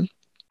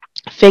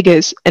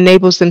figures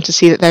enables them to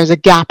see that there's a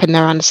gap in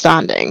their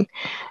understanding,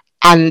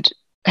 and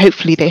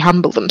hopefully they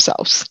humble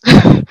themselves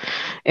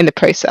in the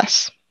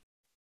process.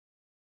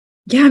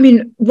 Yeah, I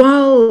mean,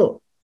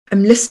 while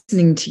I'm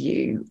listening to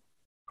you,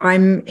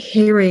 I'm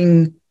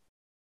hearing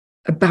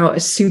about a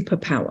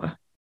superpower.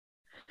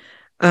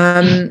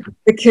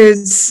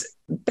 Because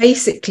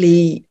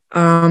basically,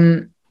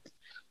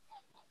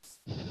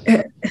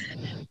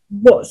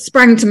 what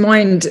sprang to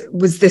mind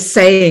was this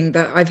saying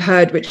that I've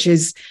heard, which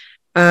is,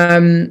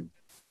 instead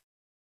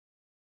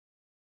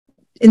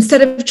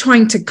of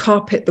trying to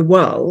carpet the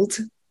world,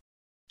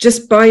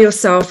 just buy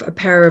yourself a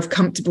pair of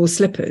comfortable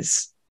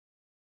slippers.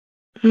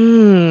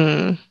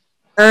 And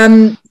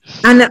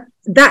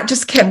that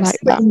just kept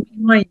in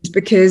mind,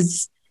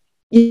 because,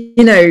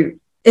 you know,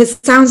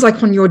 it sounds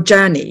like on your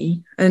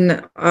journey,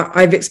 and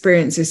I've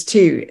experienced this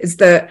too, is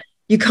that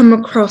you come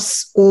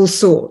across all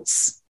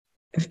sorts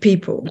of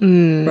people.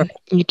 Right?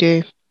 You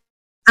do.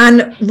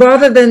 And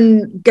rather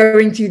than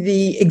going through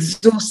the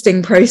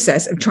exhausting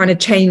process of trying to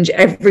change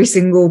every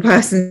single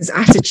person's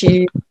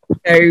attitude, you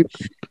know,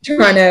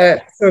 trying to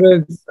sort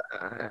of,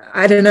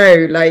 I don't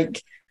know,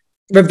 like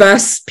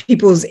reverse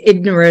people's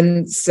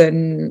ignorance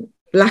and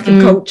lack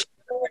of culture,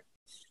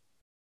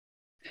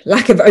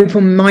 lack of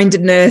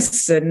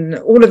open-mindedness and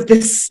all of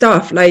this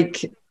stuff,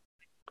 like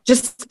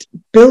just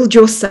build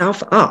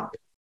yourself up.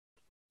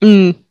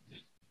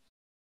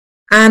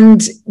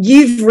 And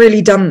you've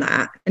really done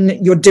that,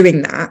 and you're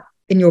doing that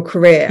in your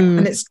career.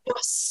 And it's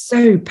just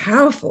so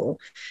powerful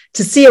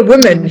to see a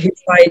woman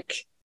who's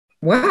like,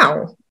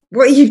 wow,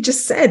 what you've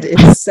just said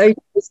is so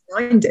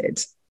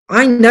close-minded.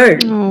 I know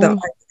that I'm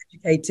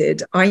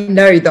educated. I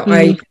know that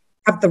I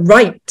have the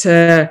right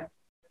to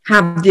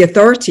have the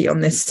authority on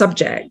this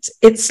subject.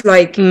 It's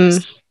like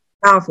it's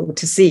powerful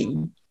to see,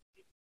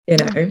 you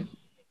know.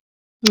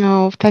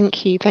 Oh,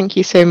 thank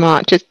you so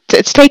much.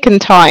 It's taken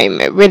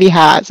time. It really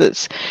has.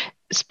 It's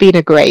been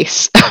a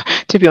grace,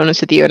 to be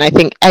honest with you. And I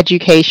think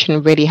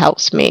education really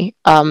helps me.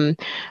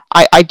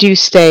 I do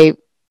stay.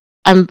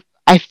 I've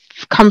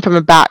come from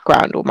a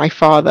background, or my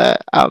father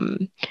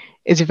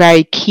is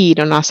very keen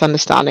on us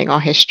understanding our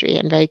history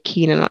and very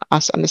keen on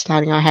us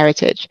understanding our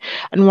heritage,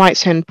 and why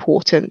it's so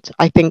important.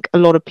 I think a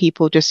lot of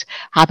people just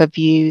have a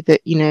view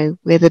that, you know,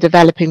 we're the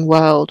developing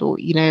world, or,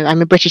 you know,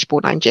 I'm a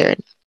British-born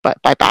Nigerian, but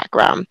by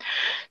background.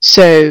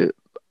 So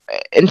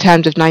in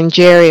terms of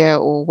Nigeria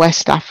or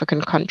West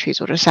African countries,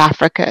 or just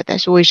Africa,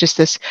 there's always just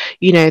this,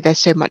 you know, there's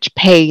so much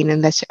pain,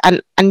 and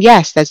and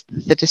yes, there's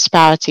the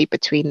disparity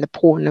between the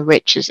poor and the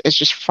rich is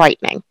just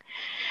frightening.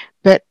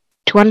 But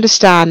to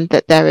understand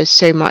that there is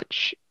so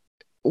much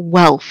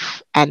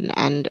wealth and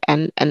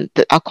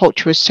that our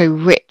culture is so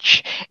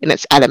rich in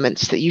its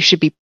elements that you should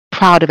be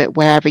proud of it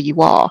wherever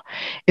you are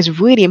is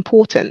really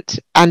important.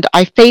 And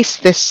I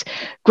faced this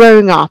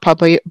growing up. I'll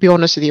be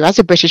honest with you, as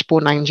a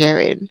British-born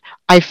Nigerian,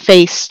 I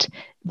faced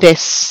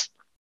this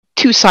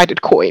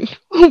two-sided coin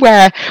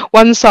where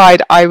one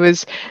side I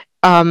was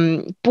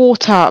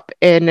brought up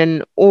in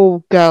an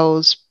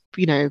all-girls,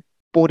 you know,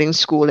 boarding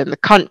school in the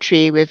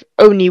country with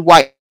only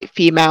white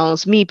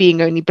females, me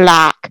being only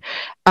Black,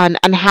 and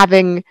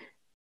having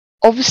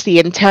obviously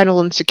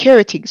internal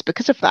insecurities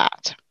because of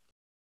that.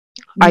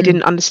 I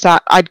didn't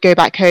understand. I'd go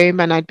back home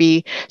and I'd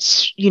be,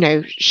 you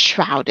know,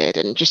 shrouded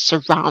and just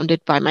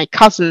surrounded by my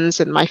cousins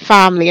and my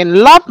family, and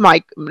love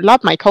my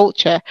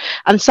culture,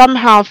 and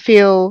somehow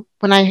feel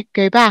when I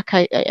go back,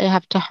 I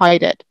have to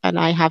hide it, and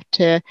I have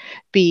to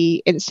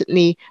be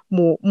instantly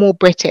more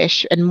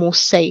British and more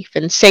safe,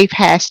 and safe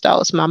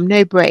hairstyles, mum,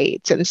 no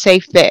braids, and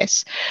safe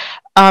this.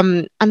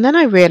 And then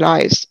I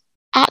realized,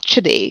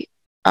 actually,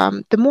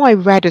 the more I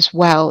read as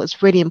well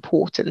is really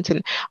important,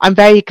 and I'm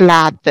very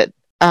glad that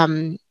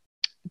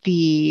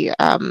the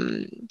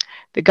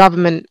the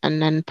government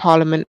and then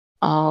Parliament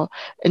are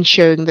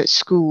ensuring that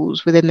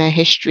schools within their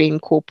history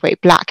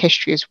incorporate Black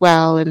history as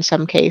well in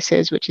some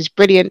cases, which is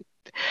brilliant.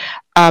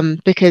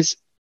 Because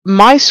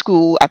my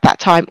school at that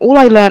time, all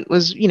I learned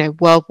was,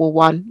 World War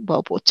One,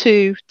 World War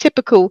Two,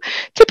 typical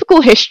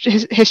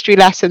history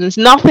lessons,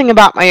 nothing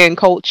about my own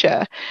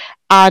culture.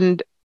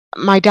 And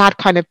my dad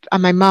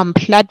and my mum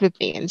pled with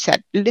me and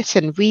said,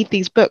 listen, read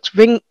these books,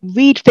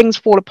 read Things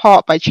Fall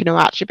Apart by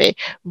Chinua Achebe,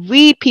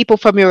 read people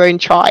from your own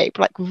tribe,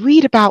 like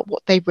read about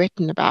what they've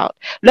written about,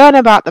 learn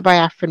about the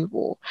Biafran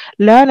War,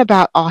 learn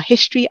about our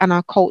history and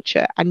our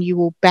culture, and you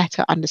will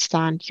better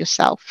understand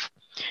yourself.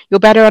 You'll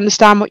better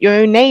understand what your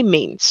own name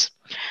means.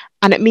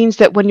 And it means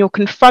that when you're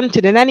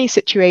confronted in any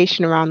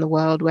situation around the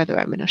world, whether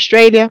I'm in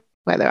Australia,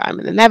 whether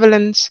I'm in the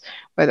Netherlands,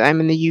 whether I'm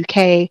in the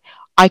UK,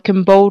 I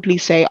can boldly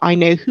say, I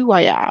know who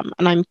I am,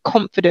 and I'm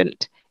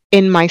confident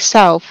in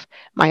myself,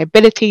 my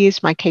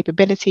abilities, my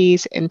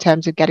capabilities in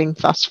terms of getting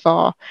thus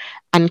far,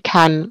 and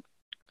can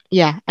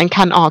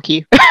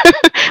argue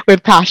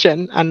with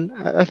passion and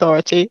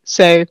authority.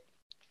 So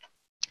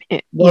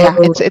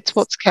it's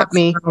what's kept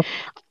me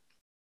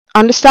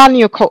understanding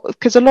your culture,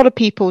 because a lot of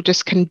people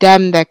just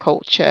condemn their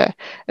culture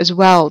as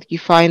well. You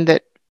find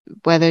that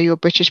whether you're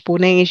British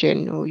born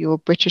Asian, or you're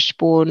British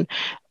born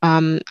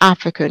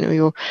African,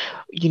 or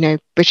you're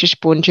British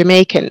born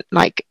Jamaican,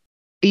 like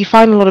you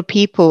find a lot of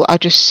people are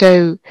just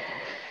so,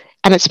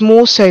 and it's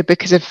more so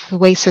because of the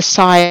way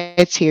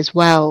society as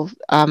well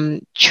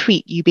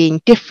treat you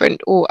being different,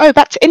 or, oh,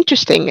 that's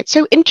interesting, it's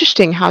so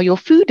interesting how your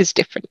food is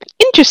different.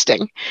 Interesting.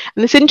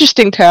 And this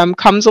interesting term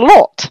comes a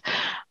lot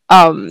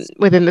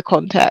within the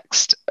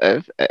context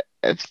of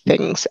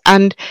things.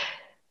 And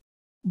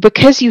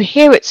because you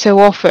hear it so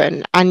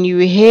often, and you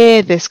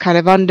hear this kind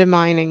of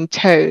undermining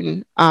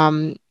tone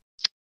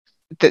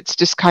that's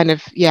just kind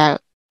of,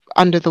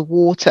 under the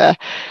water,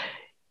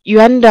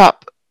 you end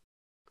up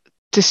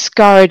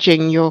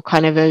discouraging your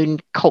kind of own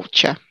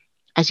culture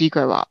as you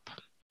grow up.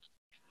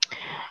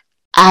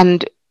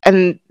 And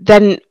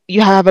then you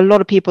have a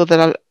lot of people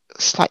that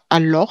are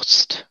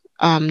lost,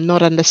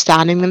 not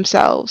understanding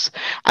themselves.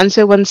 And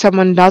so when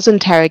someone does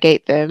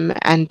interrogate them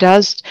and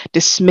does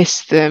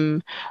dismiss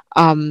them,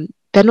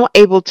 they're not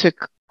able to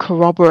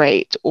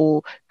corroborate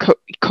or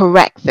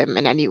correct them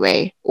in any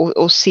way,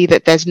 or see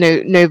that there's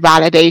no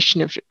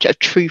validation of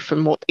truth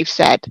from what they've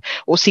said,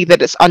 or see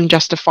that it's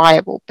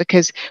unjustifiable,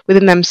 because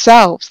within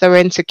themselves there are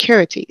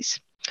insecurities.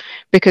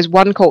 Because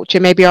one culture,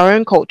 maybe our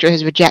own culture,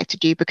 has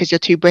rejected you because you're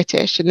too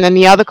British, and then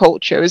the other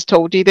culture has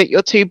told you that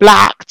you're too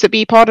Black to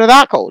be part of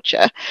that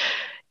culture.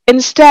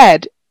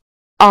 Instead,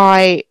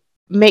 I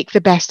make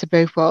the best of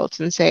both worlds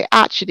and say,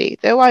 actually,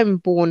 though I'm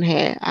born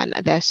here and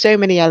there's so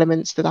many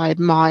elements that I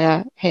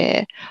admire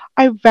here,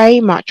 I very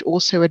much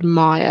also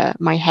admire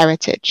my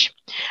heritage,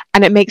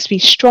 and it makes me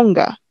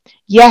stronger.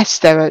 Yes,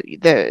 there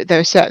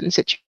are certain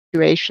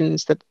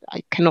situations that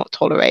I cannot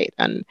tolerate,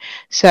 and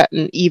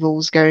certain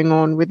evils going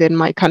on within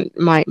my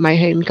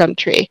home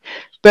country,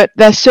 but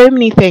there's so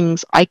many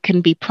things I can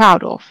be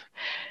proud of.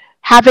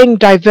 Having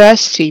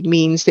diversity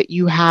means that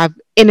you have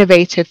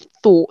innovative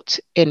thought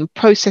in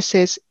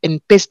processes,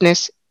 in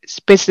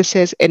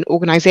businesses, in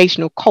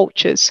organizational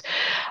cultures.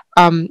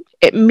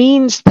 It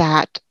means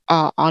that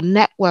our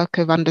network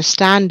of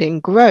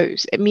understanding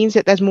grows. It means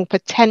that there's more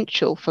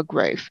potential for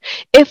growth.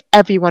 If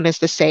everyone is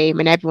the same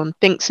and everyone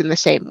thinks in the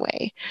same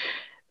way,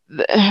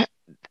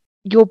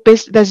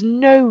 there's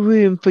no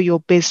room for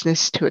your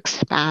business to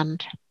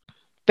expand.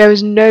 There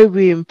is no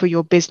room for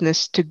your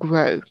business to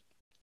grow.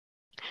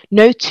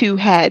 No two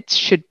heads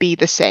should be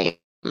the same,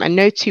 and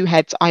no two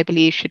heads, I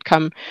believe, should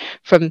come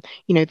from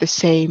the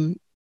same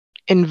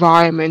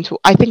environment.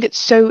 I think it's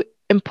so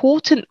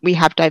important we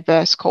have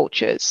diverse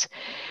cultures.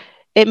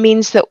 It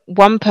means that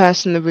one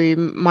person in the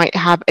room might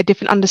have a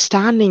different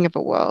understanding of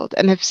a world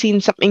and have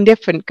seen something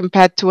different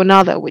compared to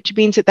another, which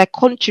means that their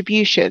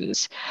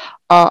contributions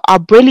are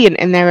brilliant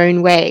in their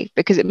own way,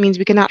 because it means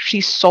we can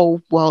actually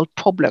solve world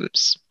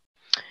problems.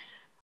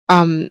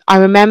 I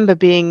remember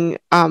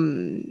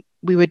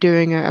we were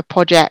doing a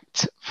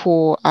project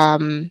for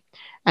an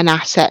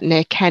asset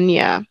near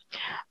Kenya,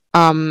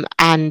 I'll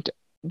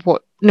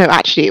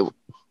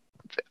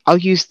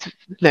use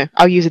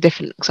a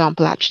different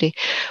example. Actually,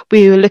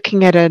 we were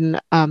looking at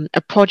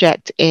a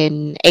project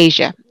in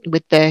Asia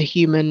with the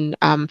human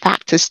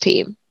factors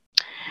team,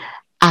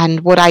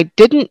 and what I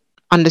didn't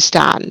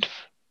understand,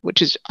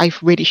 which is I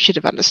really should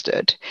have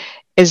understood,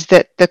 is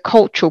that the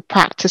cultural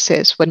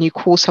practices when you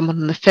call someone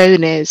on the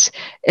phone is,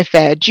 if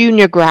they're a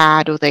junior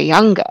grad or they're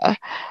younger,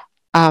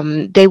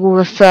 they will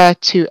refer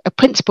to a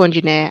principal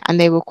engineer and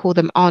they will call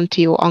them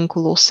auntie or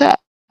uncle or sir.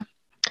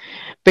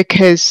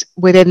 Because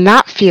within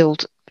that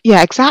field,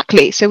 yeah,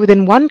 exactly. So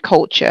within one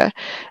culture,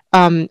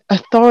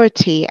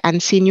 authority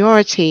and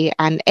seniority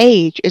and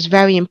age is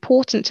very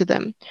important to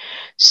them.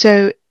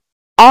 So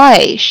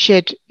I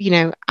should,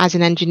 as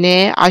an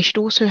engineer, I should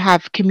also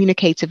have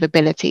communicative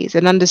abilities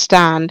and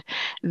understand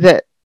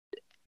that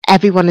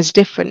everyone is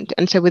different.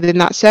 And so within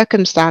that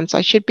circumstance,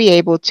 I should be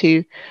able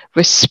to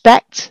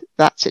respect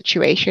that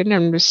situation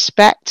and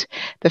respect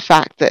the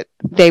fact that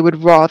they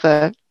would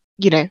rather,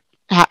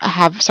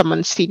 have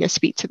someone senior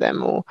speak to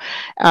them, or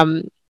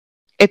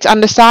it's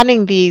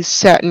understanding these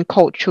certain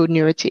cultural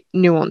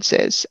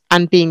nuances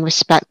and being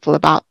respectful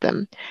about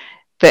them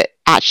that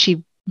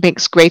actually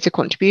makes greater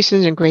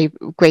contributions and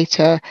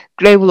greater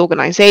global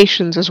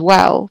organizations as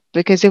well.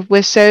 Because if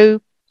we're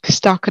so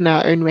stuck in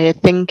our own way of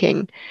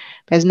thinking,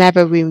 there's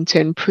never room to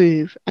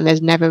improve and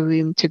there's never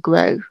room to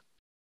grow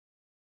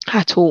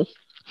at all.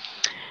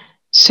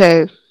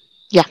 So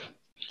yeah,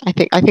 I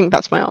think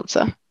that's my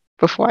answer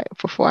before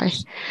I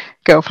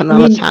go off on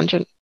another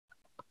tangent.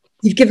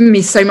 You've given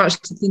me so much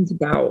to think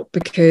about,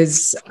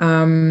 because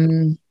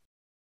I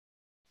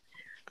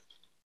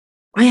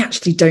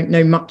actually don't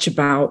know much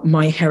about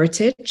my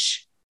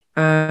heritage.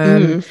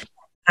 And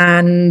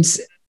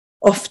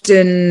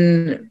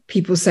often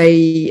people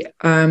say,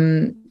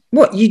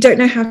 what, you don't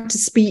know how to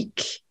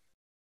speak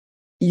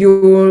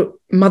your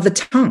mother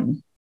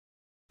tongue?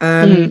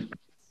 My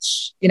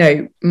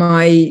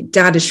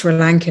dad is Sri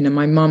Lankan and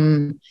my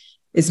mum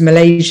is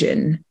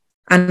Malaysian,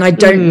 and I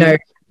don't know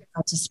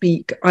how to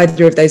speak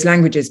either of those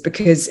languages,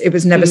 because it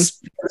was never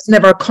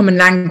a common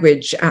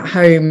language at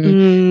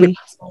home with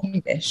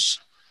English.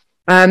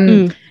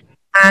 But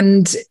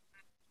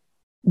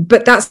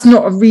that's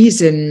not a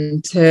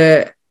reason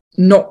to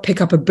not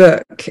pick up a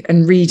book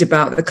and read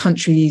about the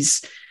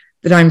countries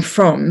that I'm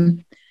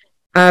from.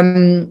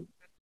 But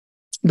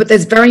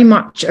there's very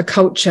much a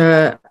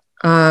culture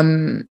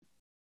that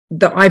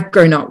I've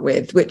grown up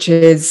with, which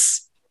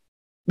is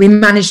we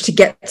managed to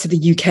get to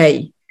the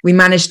UK. We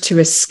managed to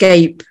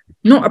escape,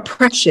 not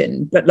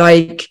oppression, but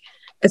like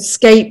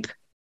escape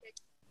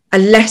a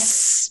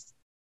less,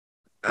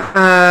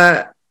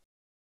 rather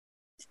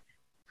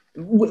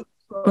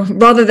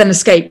than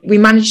escape, we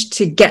managed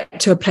to get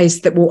to a place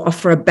that will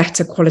offer a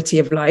better quality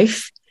of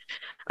life,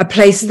 a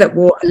place that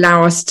will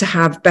allow us to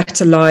have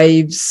better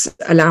lives,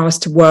 allow us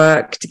to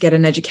work, to get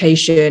an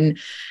education,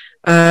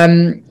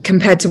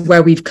 compared to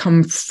where we've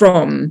come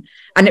from.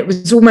 And it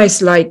was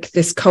almost like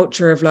this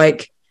culture of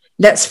like,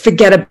 let's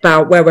forget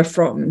about where we're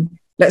from.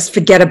 Let's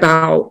forget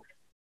about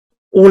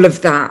all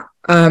of that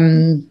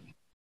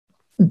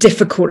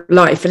difficult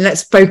life, and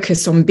let's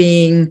focus on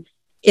being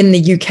in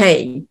the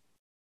UK.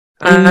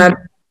 And,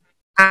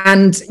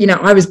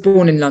 I was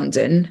born in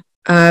London,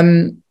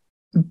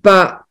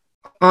 but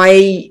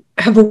I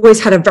have always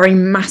had a very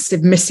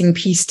massive missing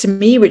piece to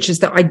me, which is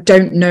that I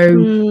don't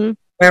know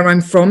where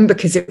I'm from,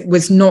 because it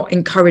was not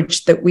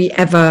encouraged that we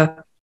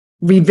ever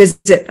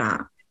revisit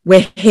that.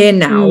 We're here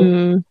now.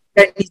 We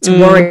don't need to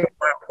worry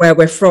about where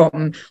we're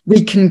from.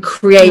 We can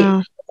create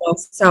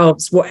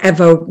ourselves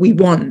whatever we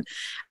want.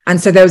 And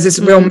so there was this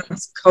real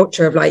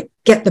culture of like,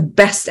 get the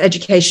best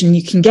education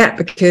you can get,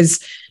 because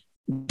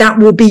that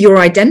will be your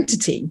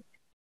identity,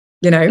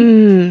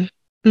 And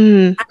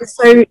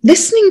so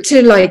listening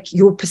to like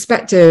your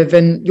perspective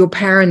and your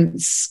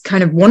parents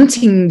kind of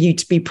wanting you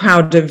to be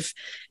proud of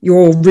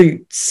your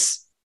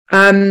roots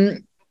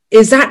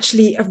is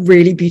actually a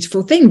really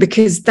beautiful thing,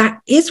 because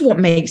that is what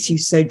makes you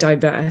so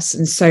diverse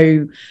and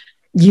so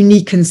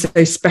unique and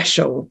so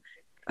special.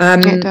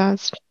 It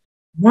does.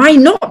 Why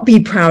not be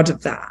proud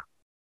of that?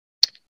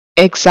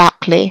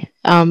 Exactly.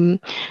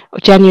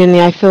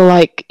 Genuinely, I feel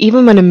like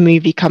even when a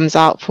movie comes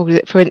out,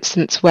 for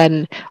instance,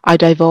 when I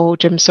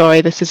divulge, I'm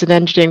sorry, this is an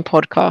engineering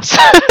podcast,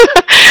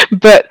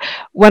 but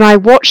when I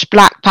watched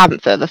Black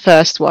Panther, the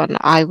first one,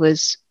 I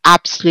was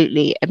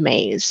absolutely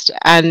amazed.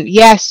 And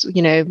yes,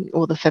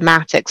 all the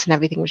thematics and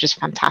everything was just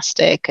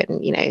fantastic,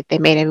 and they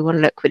made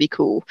everyone look really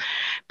cool.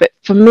 But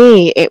for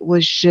me, it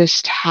was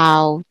just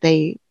how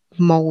they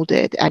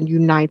molded and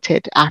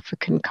united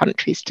African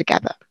countries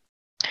together.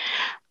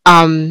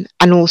 And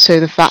also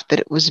the fact that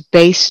it was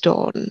based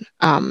on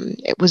a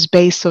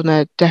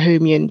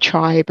Dahomean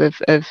tribe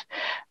of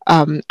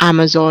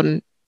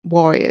Amazon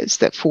warriors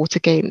that fought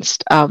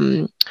against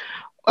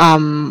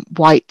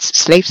white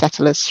slave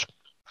settlers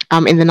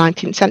in the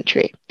 19th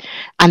century,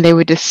 and they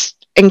were this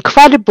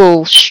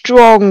incredible,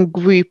 strong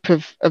group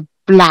of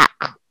Black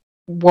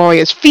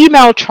warriors,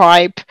 female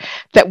tribe,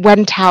 that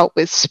went out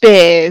with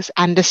spears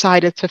and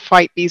decided to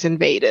fight these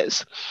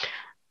invaders.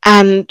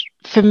 And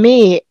for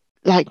me,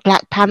 like,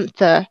 Black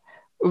Panther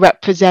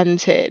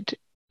represented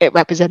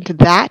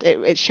that.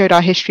 It showed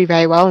our history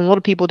very well, and a lot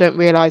of people don't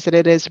realize that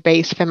it is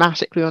based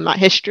thematically on that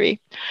history.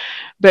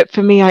 But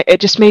for me, it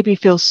just made me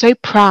feel so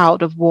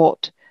proud of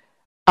what,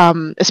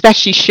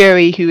 especially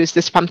Shuri, who is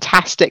this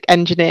fantastic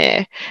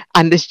engineer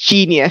and this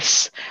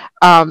genius.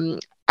 I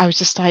was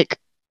just like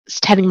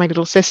telling my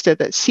little sister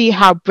that, see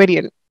how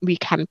brilliant we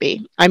can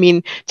be. I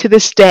mean, to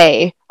this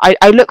day,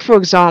 I look for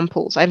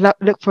examples. I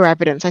look for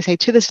evidence. I say,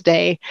 to this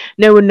day,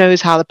 no one knows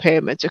how the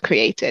pyramids are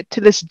created. To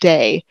this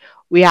day,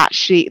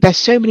 there's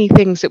so many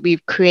things that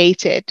we've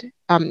created,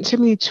 so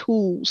many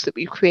tools that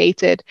we've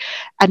created,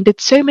 and did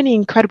so many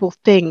incredible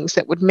things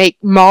that would make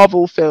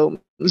Marvel films,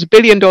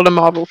 billion-dollar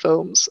Marvel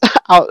films,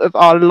 out of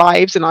our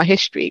lives and our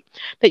history,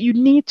 that you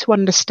need to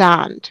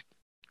understand.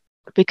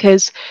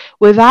 Because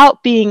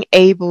without being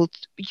able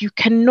to, you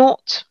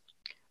cannot,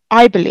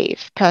 I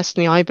believe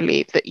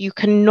that you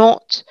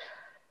cannot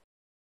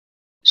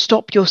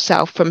stop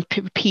yourself from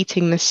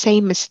repeating the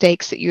same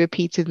mistakes that you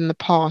repeated in the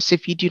past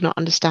if you do not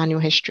understand your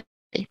history.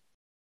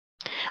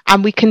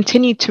 And we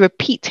continue to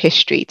repeat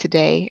history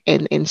today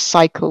in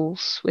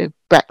cycles with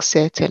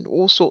Brexit and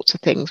all sorts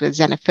of things, with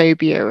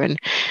xenophobia, and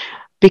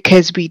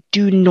because we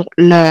do not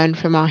learn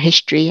from our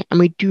history and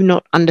we do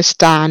not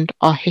understand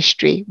our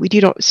history. We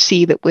do not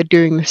see that we're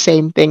doing the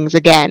same things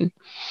again.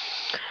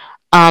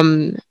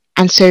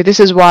 And so this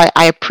is why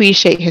I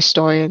appreciate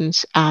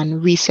historians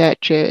and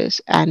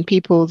researchers and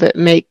people that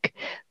make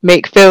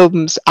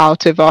films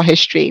out of our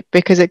history,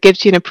 because it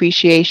gives you an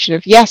appreciation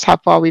of, yes, how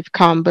far we've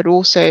come, but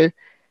also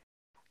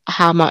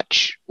how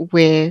much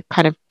we're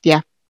kind of,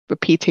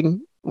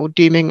 repeating or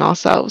dooming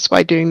ourselves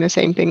by doing the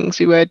same things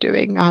we were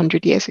doing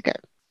 100 years ago.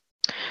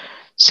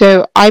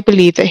 So I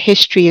believe that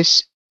history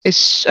is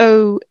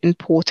so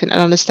important, and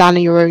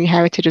understanding your own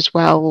heritage as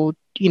well, or,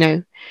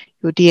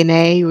 your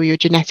DNA or your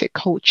genetic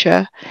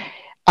culture,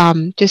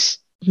 just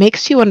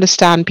makes you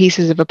understand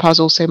pieces of a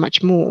puzzle so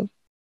much more.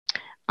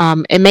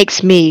 It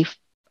makes me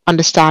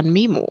understand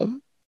me more.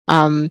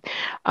 I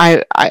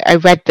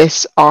read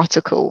this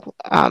article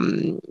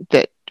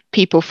that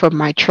people from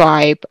my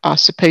tribe are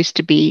supposed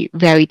to be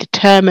very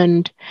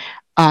determined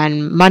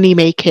and money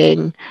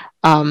making,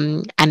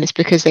 and it's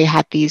because they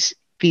had these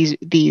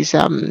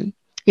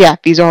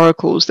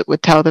oracles that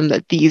would tell them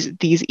that these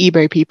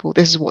Igbo people,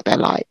 this is what they're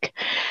like.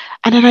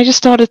 And then I just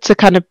started to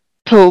kind of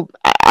pull,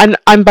 and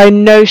I'm by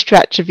no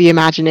stretch of the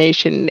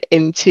imagination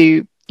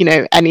into,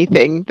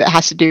 anything that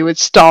has to do with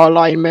star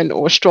alignment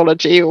or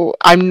astrology, or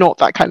I'm not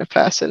that kind of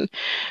person.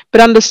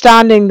 But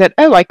understanding that,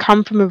 I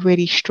come from a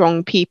really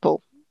strong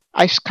people.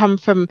 I come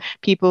from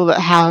people that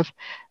have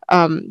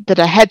that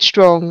are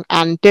headstrong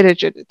and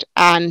diligent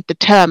and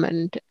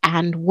determined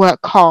and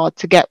work hard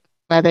to get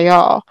where they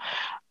are,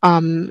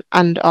 and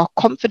are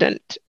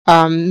confident,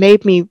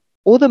 made me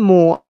all the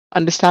more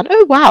understand,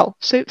 wow,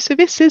 so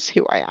this is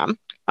who I am.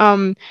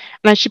 And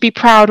I should be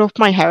proud of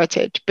my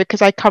heritage,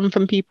 because I come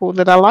from people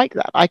that are like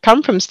that. I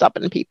come from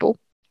stubborn people.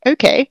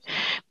 Okay,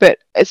 but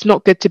it's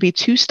not good to be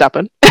too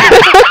stubborn.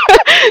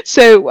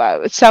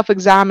 So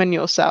self-examine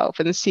yourself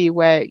and see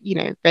where,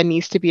 there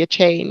needs to be a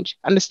change.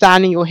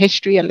 Understanding your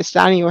history,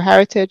 understanding your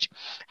heritage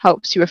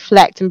helps you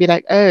reflect and be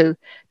like, oh,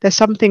 there's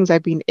some things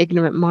I've been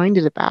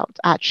ignorant-minded about.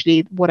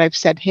 Actually, what I've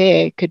said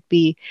here could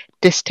be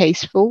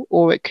distasteful,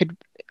 or it could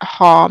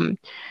harm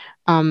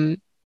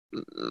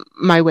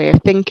my way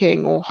of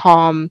thinking, or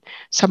harm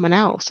someone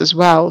else as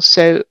well.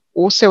 So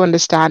also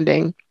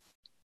understanding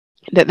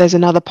that there's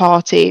another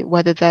party,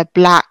 whether they're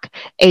Black,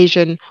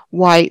 Asian,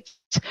 white,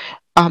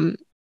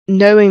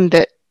 knowing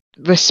that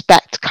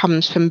respect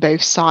comes from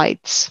both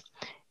sides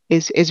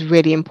is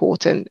really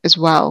important as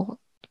well.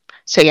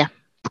 So yeah.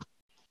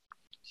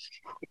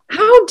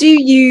 How do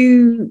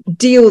you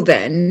deal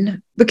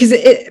then? Because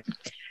it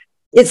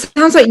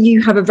sounds like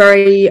you have a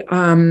very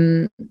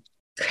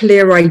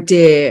clear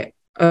idea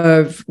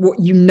of what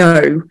you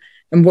know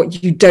and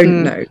what you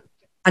don't know,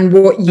 and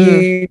what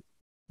you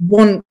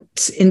want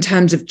in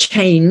terms of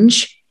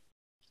change.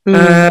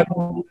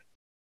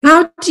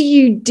 How do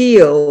you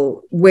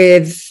deal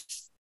with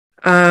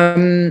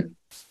being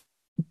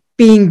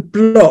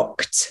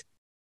blocked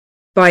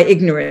by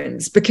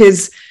ignorance?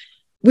 Because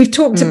we've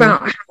talked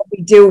about how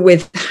we deal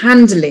with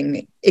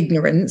handling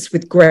ignorance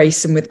with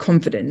grace and with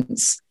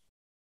confidence.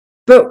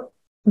 But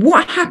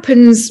what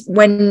happens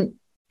when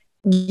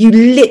you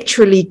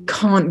literally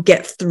can't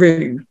get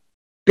through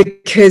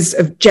because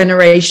of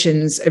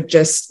generations of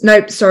just,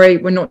 nope, sorry,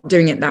 we're not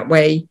doing it that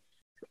way?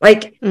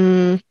 Like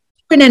in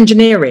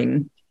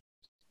engineering,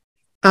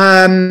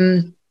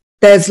 there's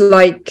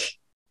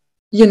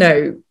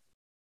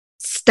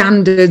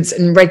standards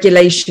and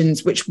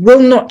regulations which will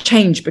not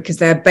change because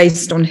they're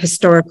based on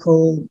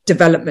historical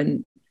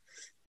development.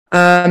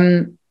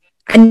 And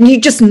you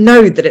just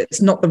know that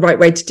it's not the right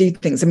way to do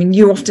things. I mean,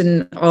 you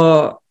often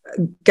are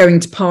going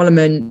to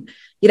Parliament,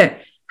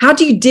 how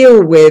do you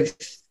deal with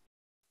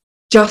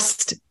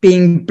just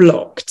being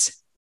blocked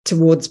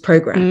towards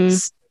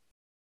progress?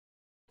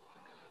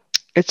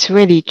 It's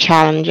really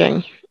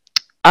challenging.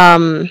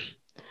 How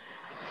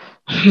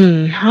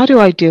do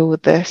I deal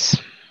with this?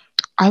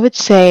 I would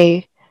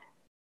say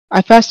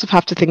I first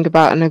have to think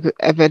about an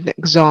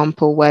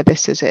example where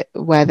this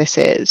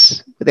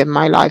is within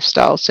my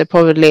lifestyle. So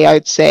probably I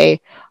would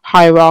say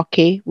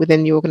hierarchy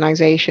within the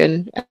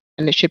organization,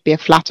 and it should be a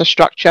flatter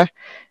structure.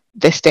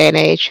 This day and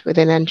age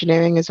within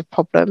engineering is a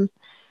problem.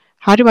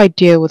 How do I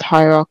deal with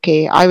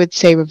hierarchy? I would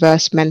say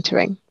reverse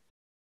mentoring.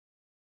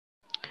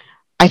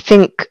 I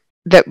think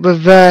that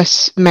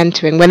reverse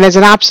mentoring, when there's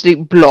an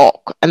absolute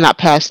block and that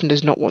person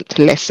does not want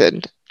to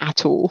listen,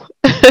 at all.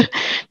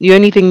 The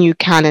only thing you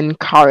can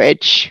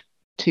encourage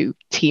to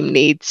team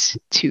leads,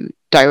 to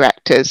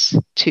directors,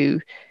 to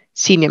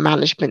senior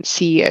management,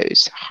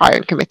 CEOs,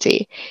 hiring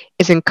committee,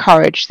 is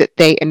encourage that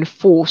they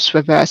enforce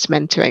reverse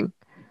mentoring,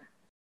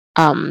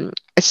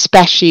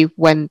 especially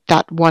when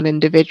that one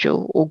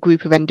individual or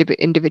group of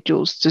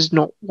individuals does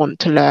not want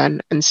to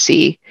learn and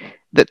see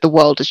that the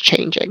world is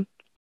changing.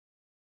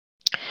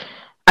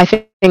 I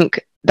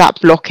think that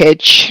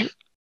blockage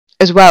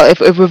as well, if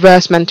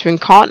reverse mentoring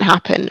can't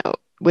happen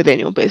within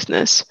your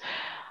business,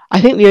 I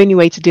think the only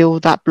way to deal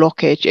with that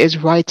blockage is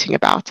writing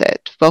about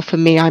it. Well, for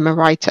me, I'm a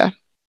writer.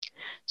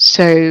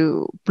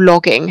 So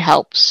blogging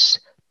helps,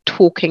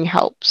 talking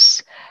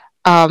helps.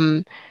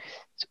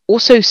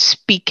 Also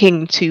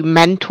speaking to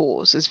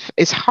mentors is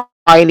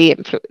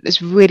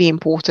really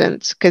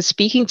important, because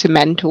speaking to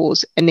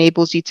mentors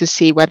enables you to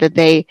see whether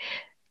they,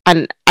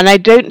 and I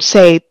don't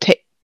say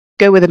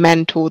go with a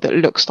mentor that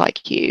looks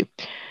like you,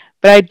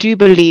 but I do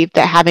believe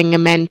that having a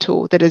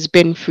mentor that has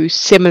been through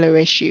similar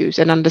issues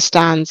and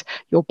understands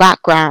your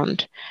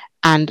background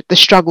and the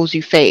struggles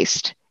you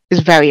faced is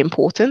very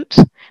important,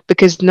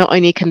 because not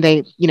only can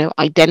they,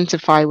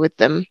 identify with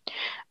them,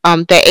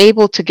 they're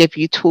able to give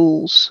you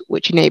tools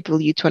which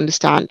enable you to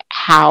understand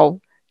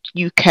how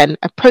you can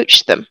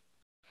approach them.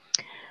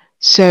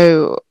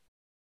 So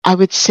I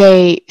would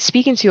say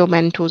speaking to your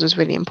mentors is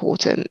really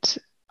important.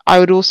 I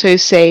would also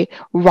say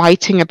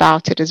writing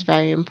about it is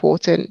very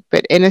important,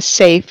 but in a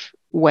safe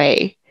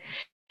way.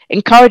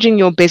 Encouraging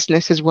your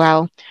business as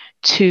well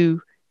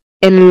to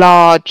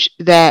enlarge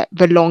their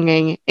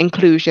belonging,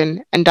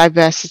 inclusion, and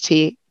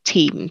diversity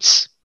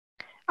teams,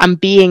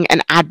 and being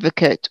an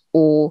advocate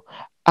or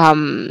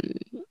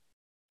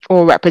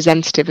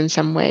representative in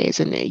some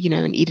ways, and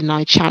an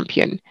Eden-Eye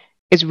champion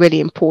is really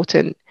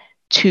important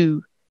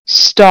to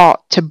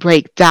start to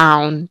break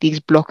down these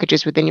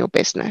blockages within your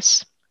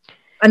business.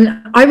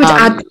 And I would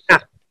add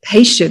that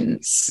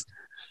patience.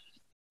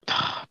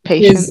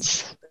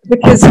 Because what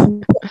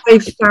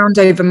I've found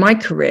over my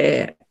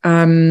career,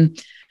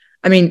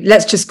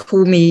 let's just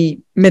call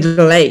me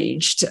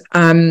middle-aged.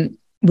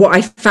 What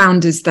I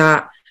found is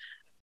that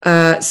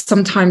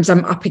sometimes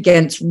I'm up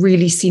against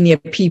really senior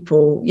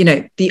people,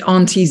 the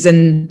aunties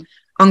and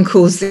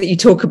uncles that you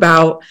talk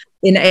about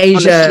in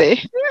Asia.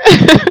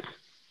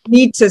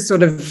 Need to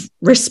sort of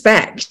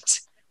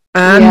respect.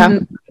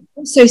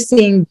 Also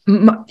seeing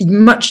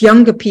much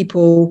younger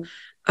people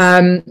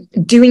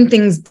doing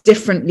things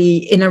differently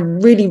in a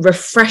really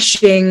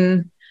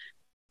refreshing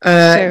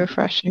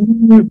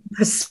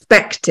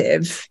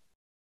perspective,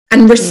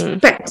 and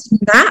respecting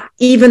that,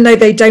 even though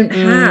they don't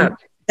have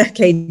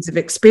decades of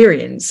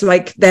experience,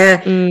 like they're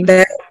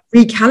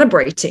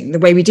recalibrating the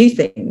way we do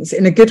things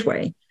in a good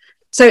way.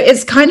 So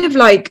it's kind of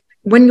like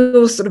when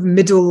you're sort of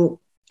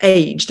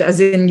middle-aged,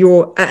 as in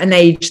you're at an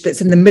age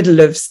that's in the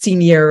middle of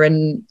senior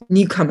and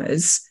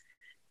newcomers,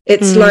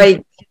 it's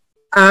like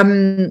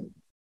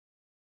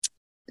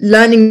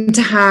learning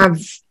to have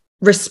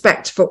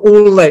respect for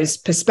all those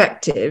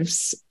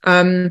perspectives,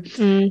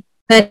 then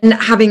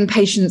having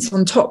patience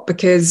on top,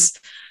 because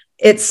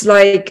it's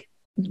like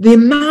the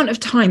amount of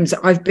times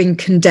that I've been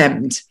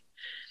condemned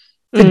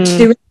for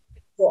doing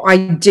what I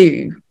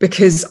do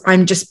because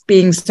I'm just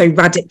being so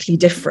radically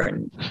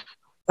different.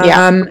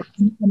 I'm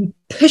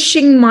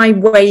pushing my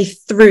way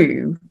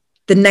through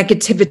the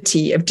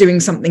negativity of doing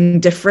something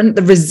different,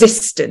 the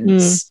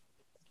resistance.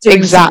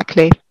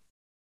 Exactly.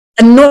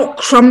 And not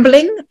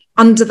crumbling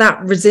under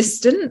that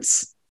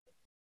resistance.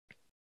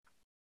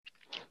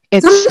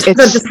 Sometimes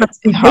I just have to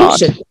be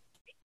patient.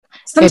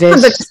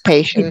 Sometimes I just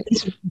patient.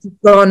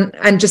 Gone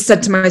and just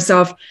said to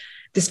myself,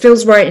 this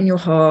feels right in your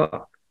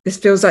heart. This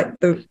feels like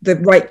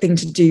the right thing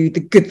to do, the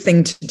good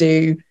thing to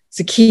do.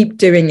 So keep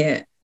doing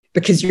it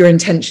because your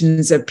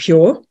intentions are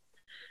pure.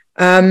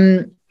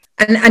 And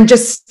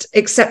just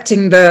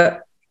accepting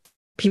that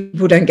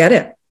people don't get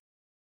it.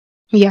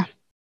 Yeah.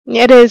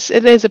 It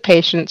is a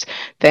patience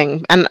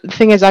thing. And the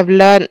thing is, I've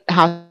learned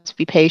how to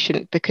be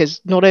patient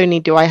because not only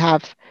do I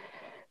have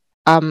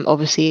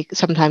obviously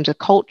sometimes a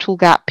cultural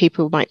gap,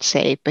 people might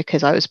say,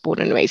 because I was born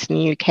and raised in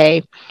the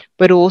UK,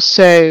 but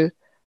also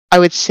I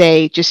would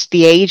say just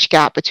the age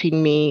gap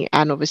between me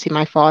and obviously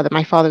my father.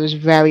 My father is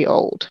very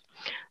old,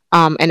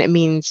 and it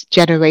means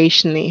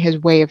generationally his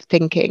way of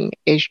thinking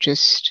is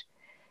just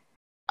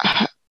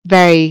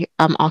very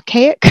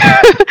archaic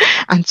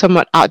and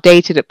somewhat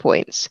outdated at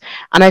points.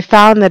 And I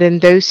found that in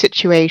those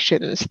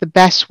situations, the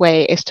best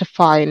way is to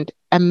find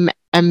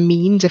a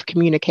means of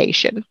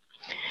communication.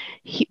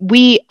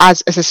 We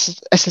as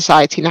a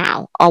society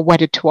now are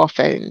wedded to our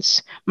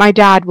phones. My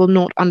dad will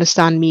not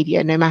understand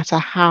media no matter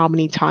how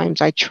many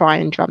times I try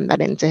and drum that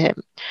into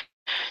him.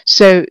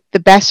 So the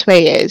best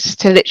way is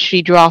to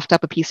literally draft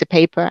up a piece of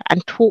paper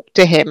and talk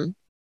to him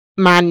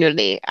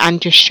manually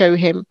and just show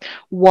him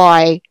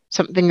why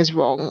something is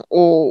wrong,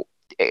 or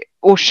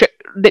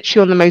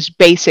literally on the most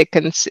basic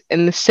and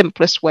in the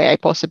simplest way I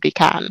possibly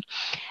can.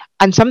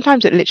 And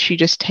sometimes it literally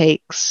just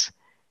takes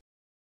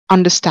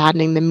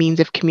understanding the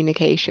means of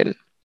communication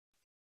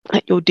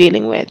that you're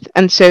dealing with.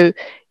 And so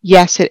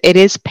yes, it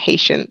is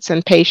patience,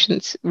 and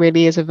patience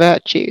really is a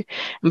virtue,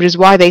 which is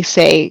why they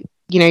say,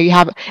 you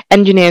have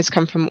engineers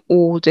come from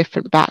all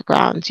different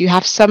backgrounds. You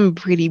have some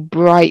really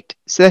bright,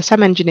 so there's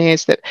some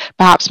engineers that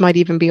perhaps might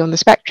even be on the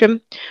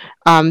spectrum.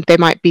 They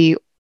might be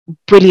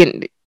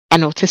brilliant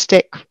and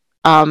autistic.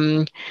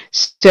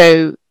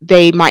 So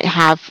they might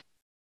have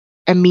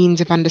a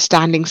means of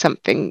understanding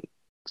something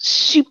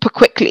super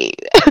quickly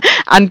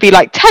and be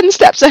like 10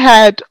 steps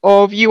ahead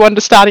of you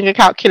understanding a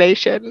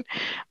calculation.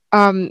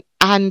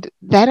 And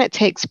then it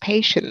takes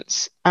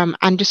patience,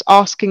 and just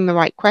asking the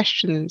right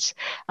questions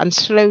and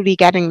slowly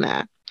getting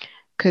there,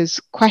 because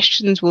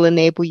questions will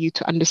enable you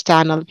to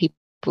understand other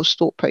people's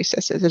thought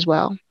processes as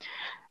well.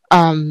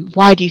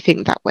 Why do you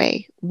think that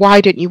way?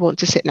 Why don't you want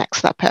to sit next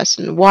to that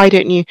person? Why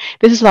don't you?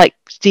 This is like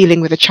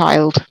dealing with a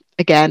child.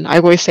 Again, I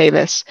always say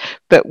this,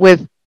 but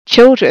with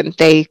children,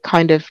 they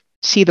kind of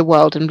see the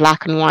world in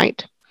black and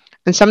white.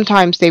 And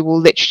sometimes they will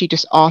literally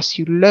just ask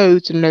you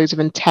loads and loads of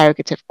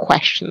interrogative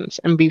questions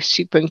and be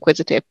super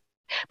inquisitive.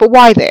 But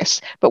why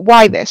this? But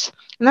why this?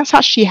 And that's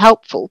actually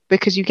helpful,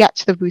 because you get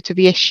to the root of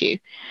the issue.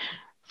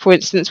 For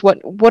instance,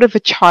 what if a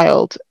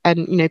child,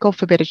 and God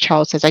forbid a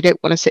child says, I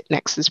don't want to sit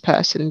next to this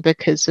person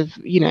because of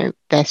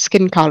their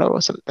skin color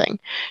or something.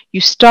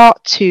 You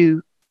start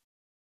to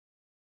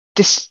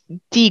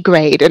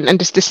degrade and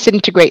just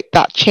disintegrate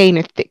that chain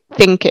of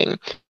thinking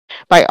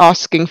by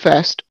asking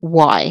first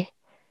why.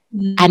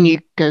 And you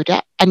go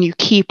down and you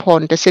keep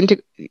on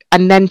disintegrating,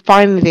 and then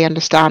finally they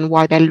understand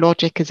why their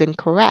logic is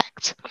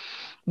incorrect,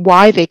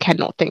 why they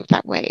cannot think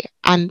that way,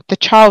 and the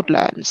child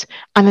learns,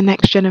 and the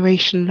next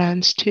generation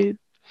learns too.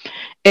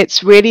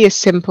 It's really as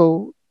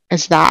simple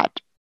as that.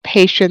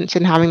 Patience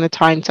and having the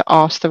time to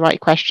ask the right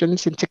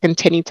questions and to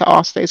continue to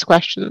ask those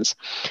questions.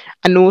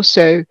 And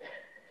also,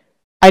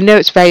 I know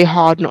it's very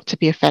hard not to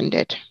be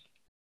offended.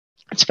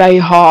 It's very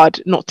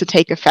hard not to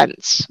take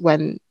offense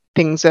when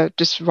things are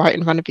just right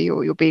in front of you,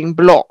 or you're being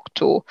blocked,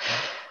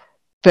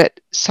 but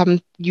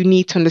you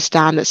need to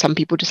understand that some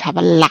people just have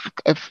a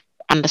lack of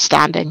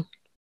understanding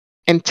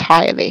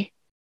entirely,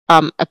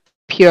 a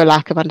pure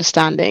lack of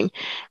understanding,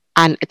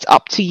 and it's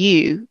up to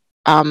you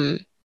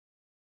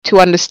to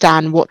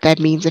understand what their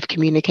means of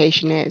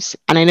communication is.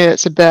 And I know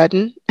it's a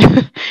burden.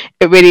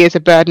 It really is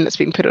a burden that's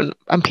being put on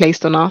and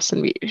placed on us,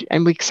 and we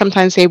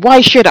sometimes say,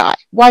 why should I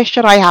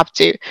have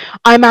to?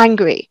 I'm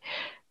angry.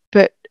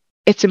 But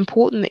it's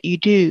important that you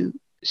do,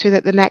 so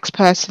that the next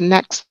person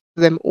next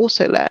to them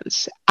also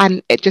learns,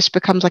 and it just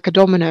becomes like a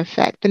domino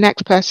effect. The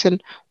next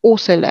person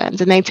also learns,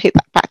 and they take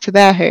that back to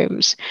their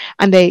homes,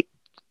 and they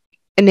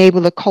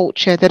enable a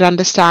culture that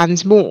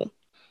understands more.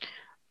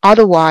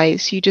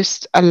 Otherwise, you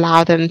just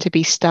allow them to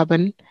be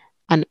stubborn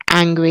and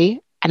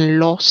angry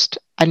and lost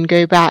and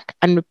go back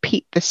and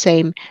repeat the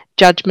same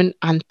judgment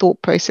and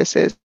thought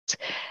processes,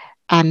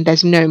 and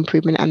there's no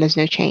improvement and there's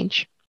no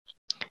change.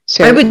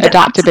 So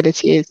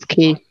adaptability is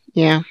key.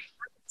 Yeah.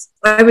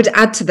 I would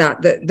add to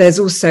that there's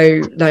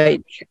also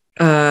like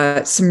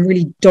some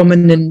really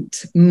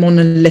dominant,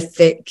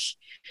 monolithic,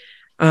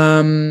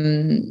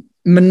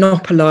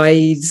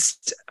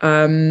 monopolized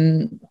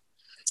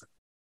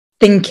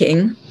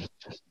thinking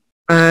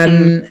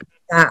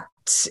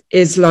that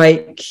is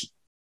like,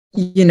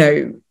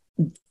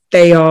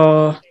 they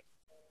are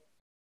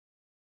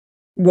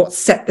what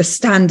set the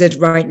standard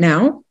right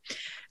now.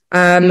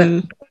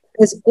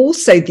 There's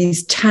also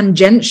these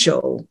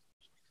tangential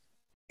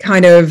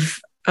kind of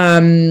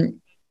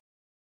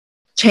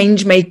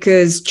change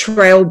makers,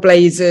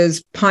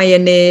 trailblazers,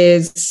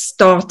 pioneers,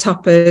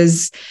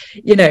 start-uppers,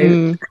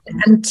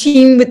 and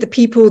team with the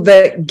people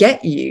that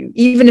get you,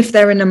 even if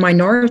they're in a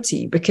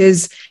minority,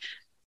 because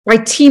by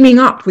teaming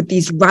up with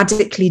these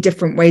radically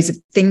different ways of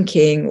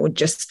thinking, or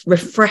just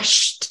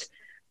refreshed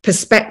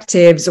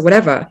perspectives or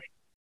whatever,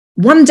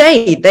 one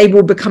day they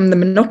will become the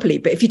monopoly.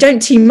 But if you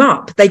don't team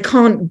up, they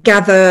can't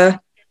gather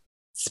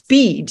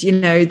speed,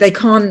 they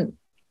can't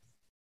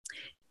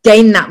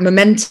gain that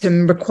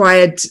momentum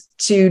required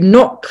to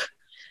knock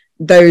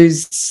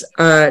those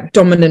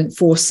dominant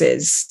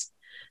forces.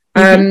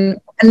 And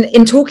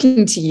in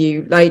talking to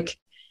you, like,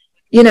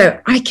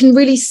 I can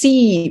really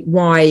see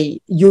why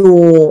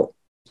your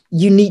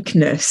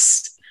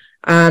uniqueness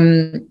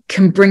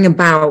can bring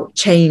about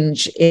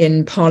change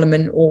in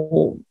Parliament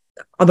or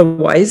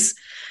otherwise.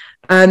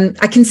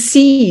 I can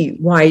see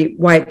why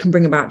it can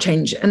bring about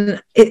change.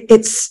 And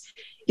it's,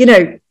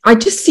 I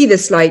just see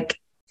this like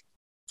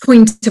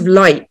point of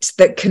light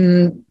that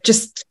can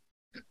just,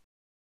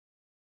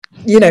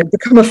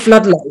 become a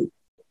floodlight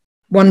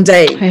one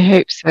day. I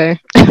hope so.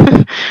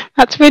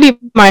 That's really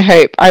my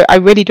hope. I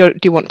really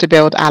do want to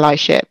build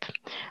allyship.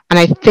 And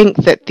I think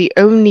that the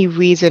only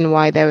reason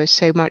why there is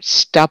so much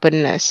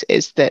stubbornness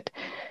is that,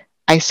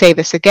 I say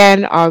this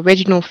again, our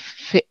original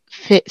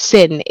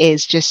sin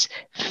is just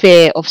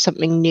fear of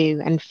something new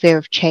and fear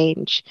of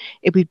change.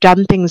 If we've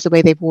done things the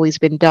way they've always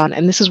been done,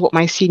 and this is what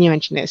my senior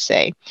engineers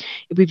say,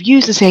 if we've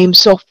used the same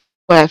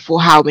software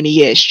for how many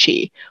years,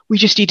 Chi, we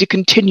just need to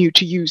continue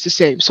to use the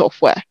same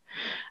software.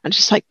 And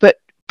just like, but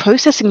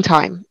processing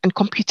time and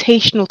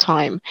computational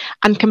time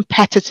and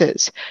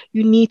competitors.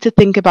 You need to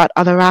think about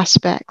other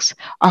aspects.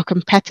 Our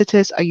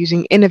competitors are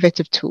using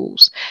innovative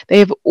tools. They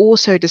have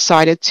also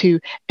decided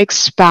to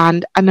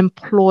expand and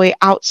employ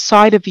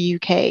outside of the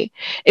UK.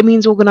 It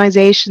means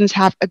organizations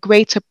have a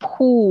greater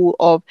pool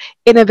of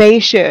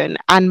innovation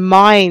and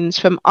minds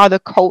from other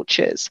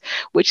cultures,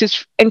 which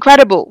is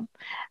incredible.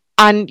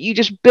 And you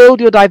just build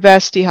your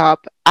diversity hub,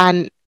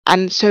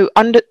 and so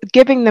under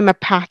giving them a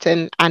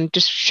pattern and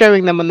just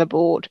showing them on the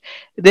board,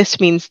 this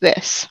means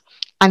this,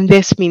 and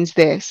this means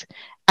this,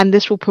 and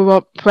this will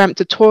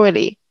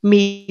peremptorily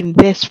mean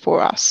this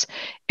for us,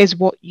 is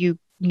what you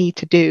need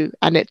to do.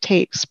 And it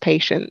takes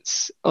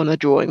patience on a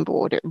drawing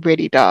board. It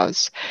really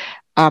does.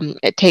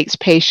 It takes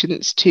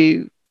patience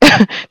to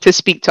to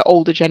speak to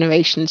older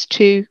generations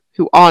too,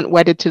 who aren't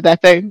wedded to their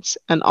phones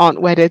and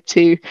aren't wedded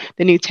to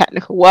the new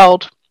technical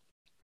world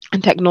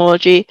and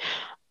technology.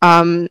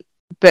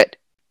 But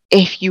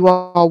if you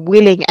are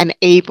willing and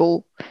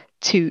able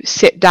to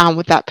sit down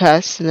with that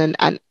person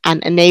and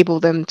enable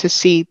them to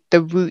see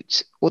the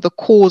root or the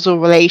causal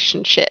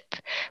relationship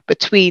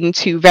between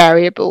two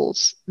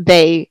variables,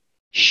 they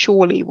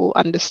surely will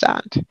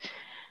understand.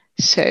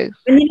 So,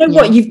 and you know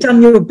what? You've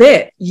done your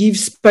bit. You've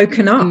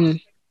spoken up.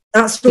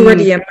 That's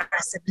already a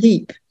massive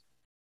leap.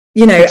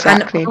 You know,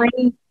 exactly.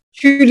 And I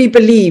truly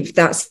believe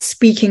that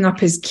speaking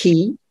up is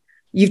key.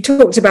 You've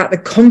talked about the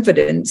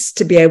confidence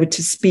to be able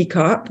to speak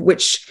up,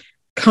 which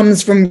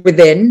comes from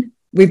within.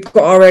 We've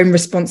got our own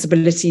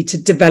responsibility to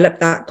develop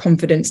that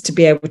confidence to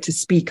be able to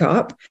speak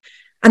up.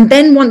 And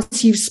then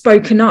once you've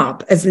spoken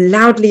up as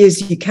loudly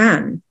as you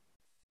can,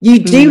 you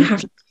do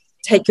have to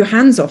take your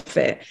hands off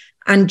it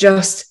and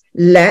just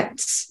let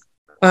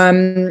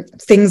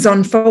things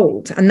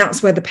unfold. And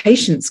that's where the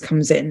patience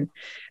comes in.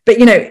 But,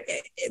 you know,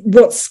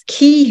 what's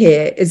key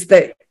here is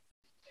that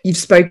you've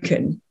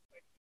spoken,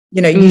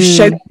 you know, you've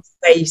shown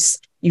space,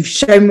 you've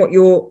shown what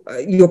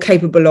you're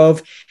capable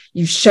of,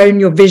 you've shown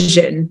your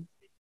vision.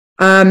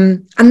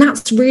 And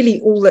that's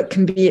really all that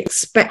can be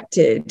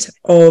expected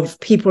of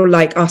people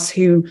like us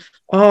who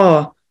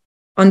are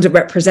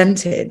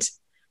underrepresented.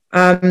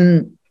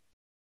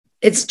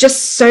 It's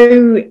just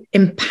so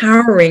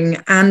empowering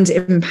and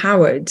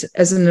empowered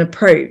as an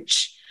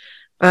approach.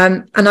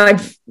 And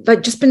I've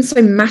just been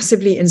so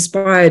massively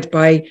inspired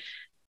by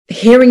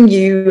hearing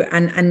you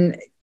and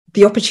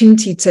the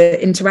opportunity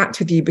to interact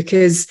with you,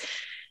 because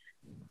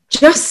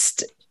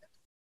just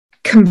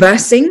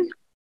conversing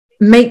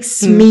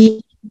makes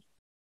me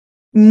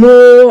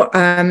more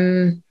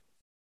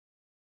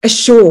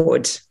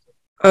assured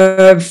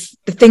of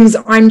the things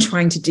that I'm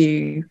trying to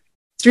do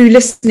through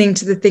listening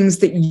to the things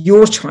that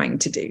you're trying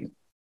to do.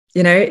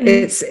 You know,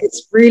 it's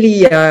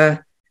really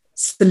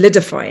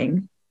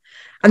solidifying.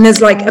 And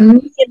there's like a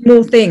million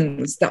more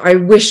things that I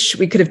wish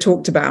we could have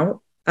talked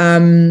about.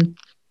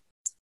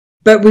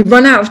 But we've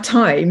run out of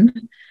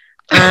time.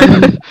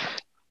 And,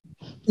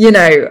 you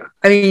know,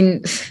 I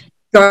mean,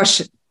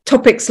 gosh,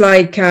 topics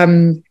like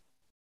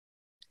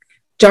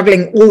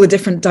juggling all the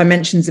different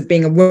dimensions of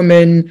being a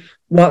woman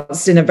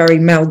whilst in a very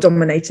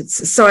male-dominated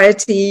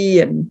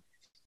society. And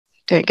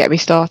don't get me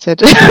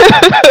started.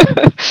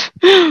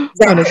 Exactly.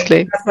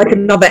 Honestly. That's like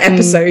another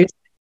episode.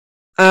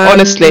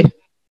 Honestly.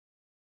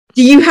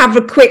 Do you have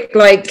a quick,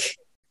 like,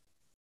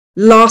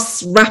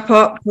 last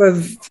wrap-up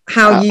of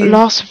how you...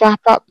 Last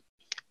wrap-up?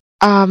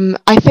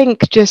 I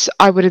think just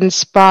I would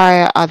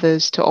inspire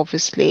others to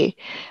obviously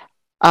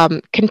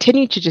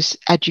continue to just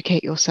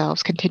educate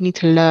yourselves, continue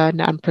to learn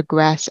and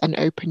progress and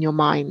open your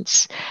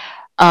minds.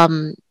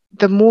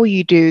 The more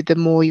you do, the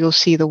more you'll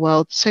see the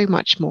world so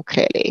much more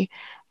clearly.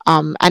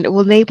 And it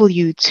will enable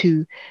you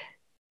to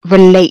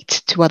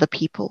relate to other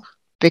people,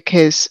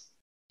 because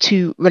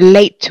to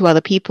relate to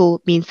other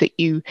people means that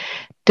you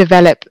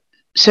develop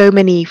so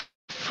many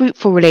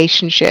fruitful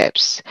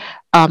relationships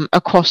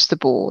across the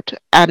board,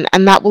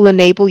 and that will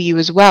enable you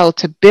as well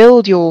to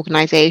build your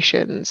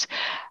organizations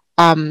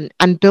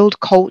and build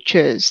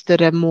cultures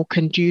that are more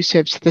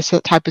conducive to this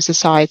type of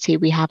society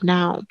we have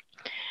now.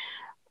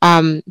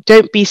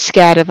 Don't be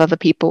scared of other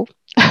people.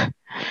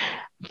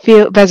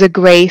 Feel there's a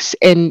grace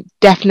in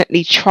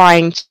definitely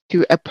trying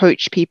to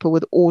approach people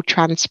with all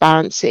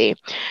transparency,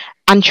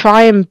 and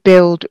try and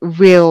build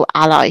real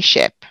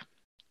allyship.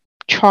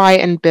 Try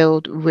and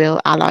build real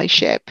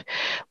allyship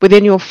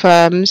within your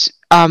firms.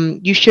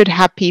 You should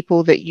have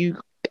people that you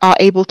are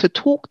able to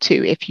talk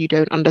to if you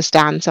don't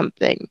understand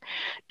something.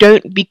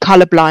 Don't be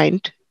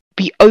colorblind.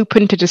 Be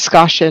open to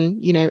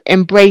discussion, you know,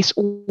 embrace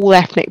all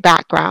ethnic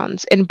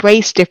backgrounds,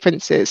 embrace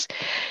differences,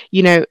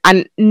 you know,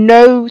 and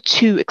no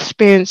two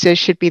experiences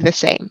should be the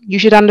same. You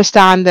should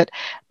understand that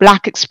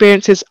Black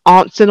experiences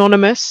aren't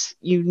synonymous.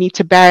 You need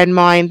to bear in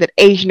mind that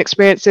Asian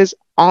experiences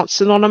aren't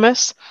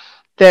synonymous,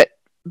 that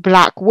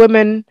Black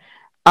women,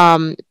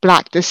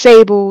 Black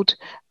disabled,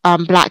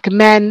 Black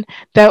men,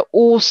 they're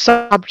all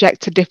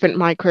subject to different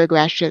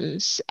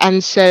microaggressions.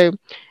 And so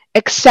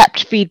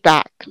accept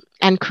feedback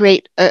and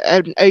create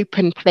an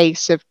open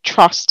place of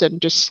trust and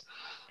just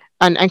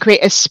and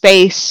create a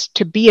space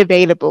to be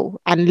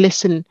available and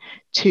listen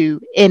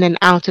to in and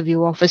out of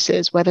your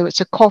offices, whether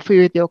it's a coffee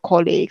with your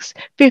colleagues.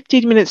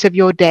 15 minutes of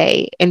your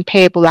day in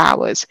payable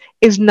hours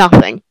is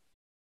nothing.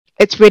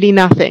 It's really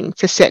nothing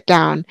to sit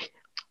down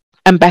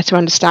and better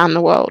understand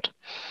the world.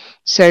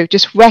 So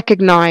just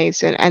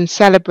recognize and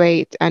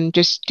celebrate and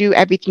just do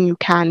everything you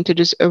can to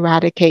just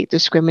eradicate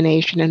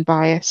discrimination and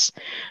bias.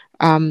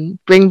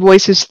 Bring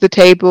voices to the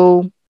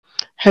table,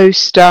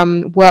 host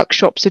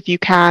workshops if you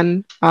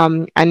can,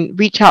 and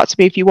reach out to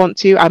me if you want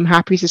to. I'm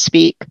happy to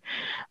speak.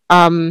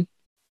 And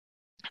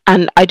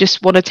I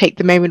just want to take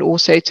the moment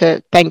also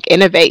to thank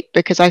Innovate,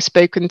 because I've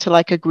spoken to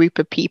like a group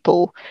of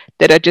people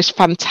that are just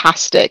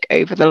fantastic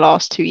over the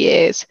last 2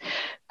 years.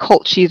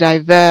 Culturally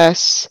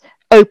diverse,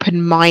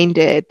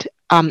 open-minded,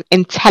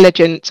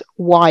 intelligent,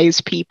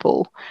 wise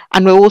people.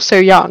 And we're also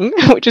young,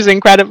 which is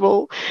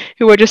incredible,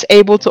 who are just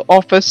able to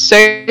offer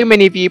so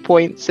many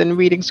viewpoints and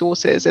reading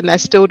sources, and they're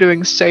still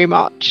doing so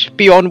much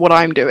beyond what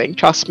I'm doing.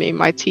 Trust me,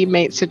 my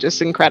teammates are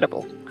just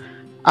incredible.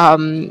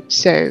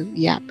 So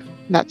yeah,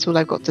 that's all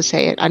I've got to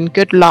say. And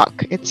good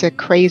luck. It's a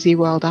crazy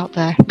world out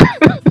there.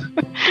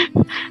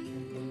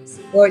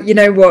 Well, you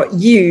know what?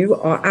 You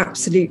are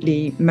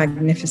absolutely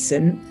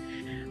magnificent.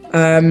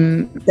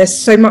 There's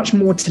so much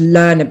more to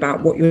learn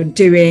about what you're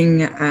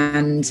doing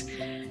and,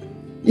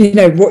 you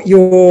know, what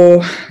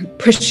you're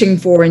pushing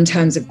for in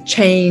terms of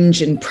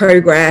change and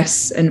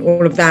progress and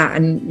all of that.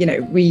 And, you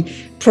know, we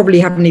probably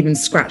haven't even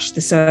scratched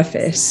the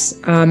surface.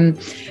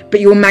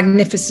 But your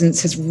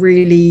magnificence has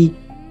really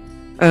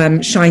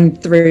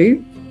shined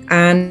through.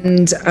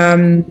 And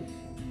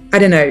I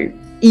don't know,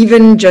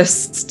 even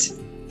just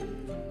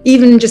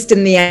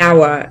in the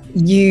hour,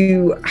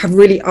 you have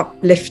really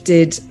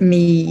uplifted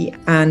me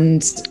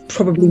and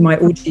probably my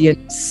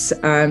audience,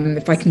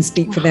 if I can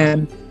speak for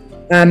them.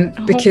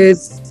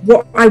 Because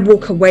what I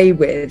walk away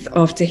with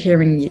after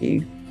hearing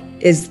you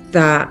is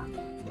that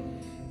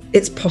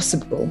it's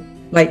possible.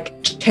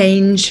 Like,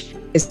 change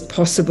is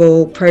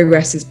possible,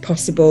 progress is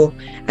possible,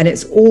 and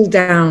it's all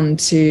down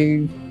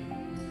to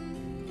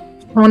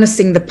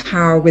harnessing the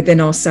power within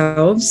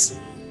ourselves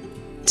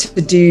to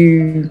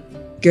do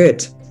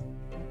good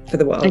for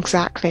the world.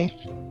 Exactly.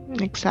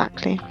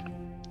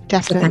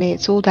 Definitely.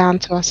 It's all down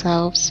to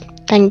ourselves.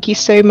 Thank you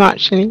so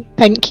much, Lily.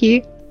 Thank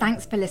you.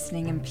 Thanks for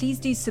listening, and please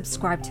do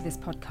subscribe to this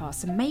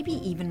podcast and maybe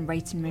even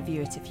rate and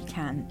review it if you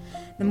can.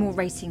 The more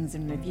ratings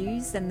and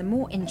reviews, then the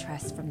more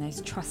interest from those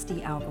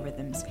trusty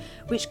algorithms,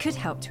 which could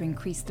help to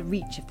increase the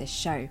reach of this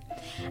show.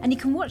 And you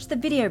can watch the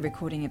video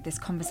recording of this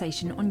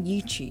conversation on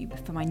YouTube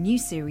for my new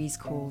series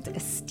called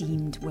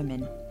Esteemed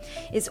Women.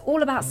 It's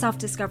all about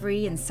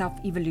self-discovery and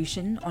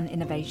self-evolution on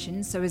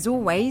innovation. So as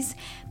always,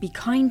 be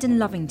kind and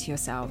loving to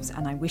yourselves,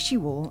 and I wish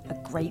you all a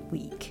great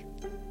week.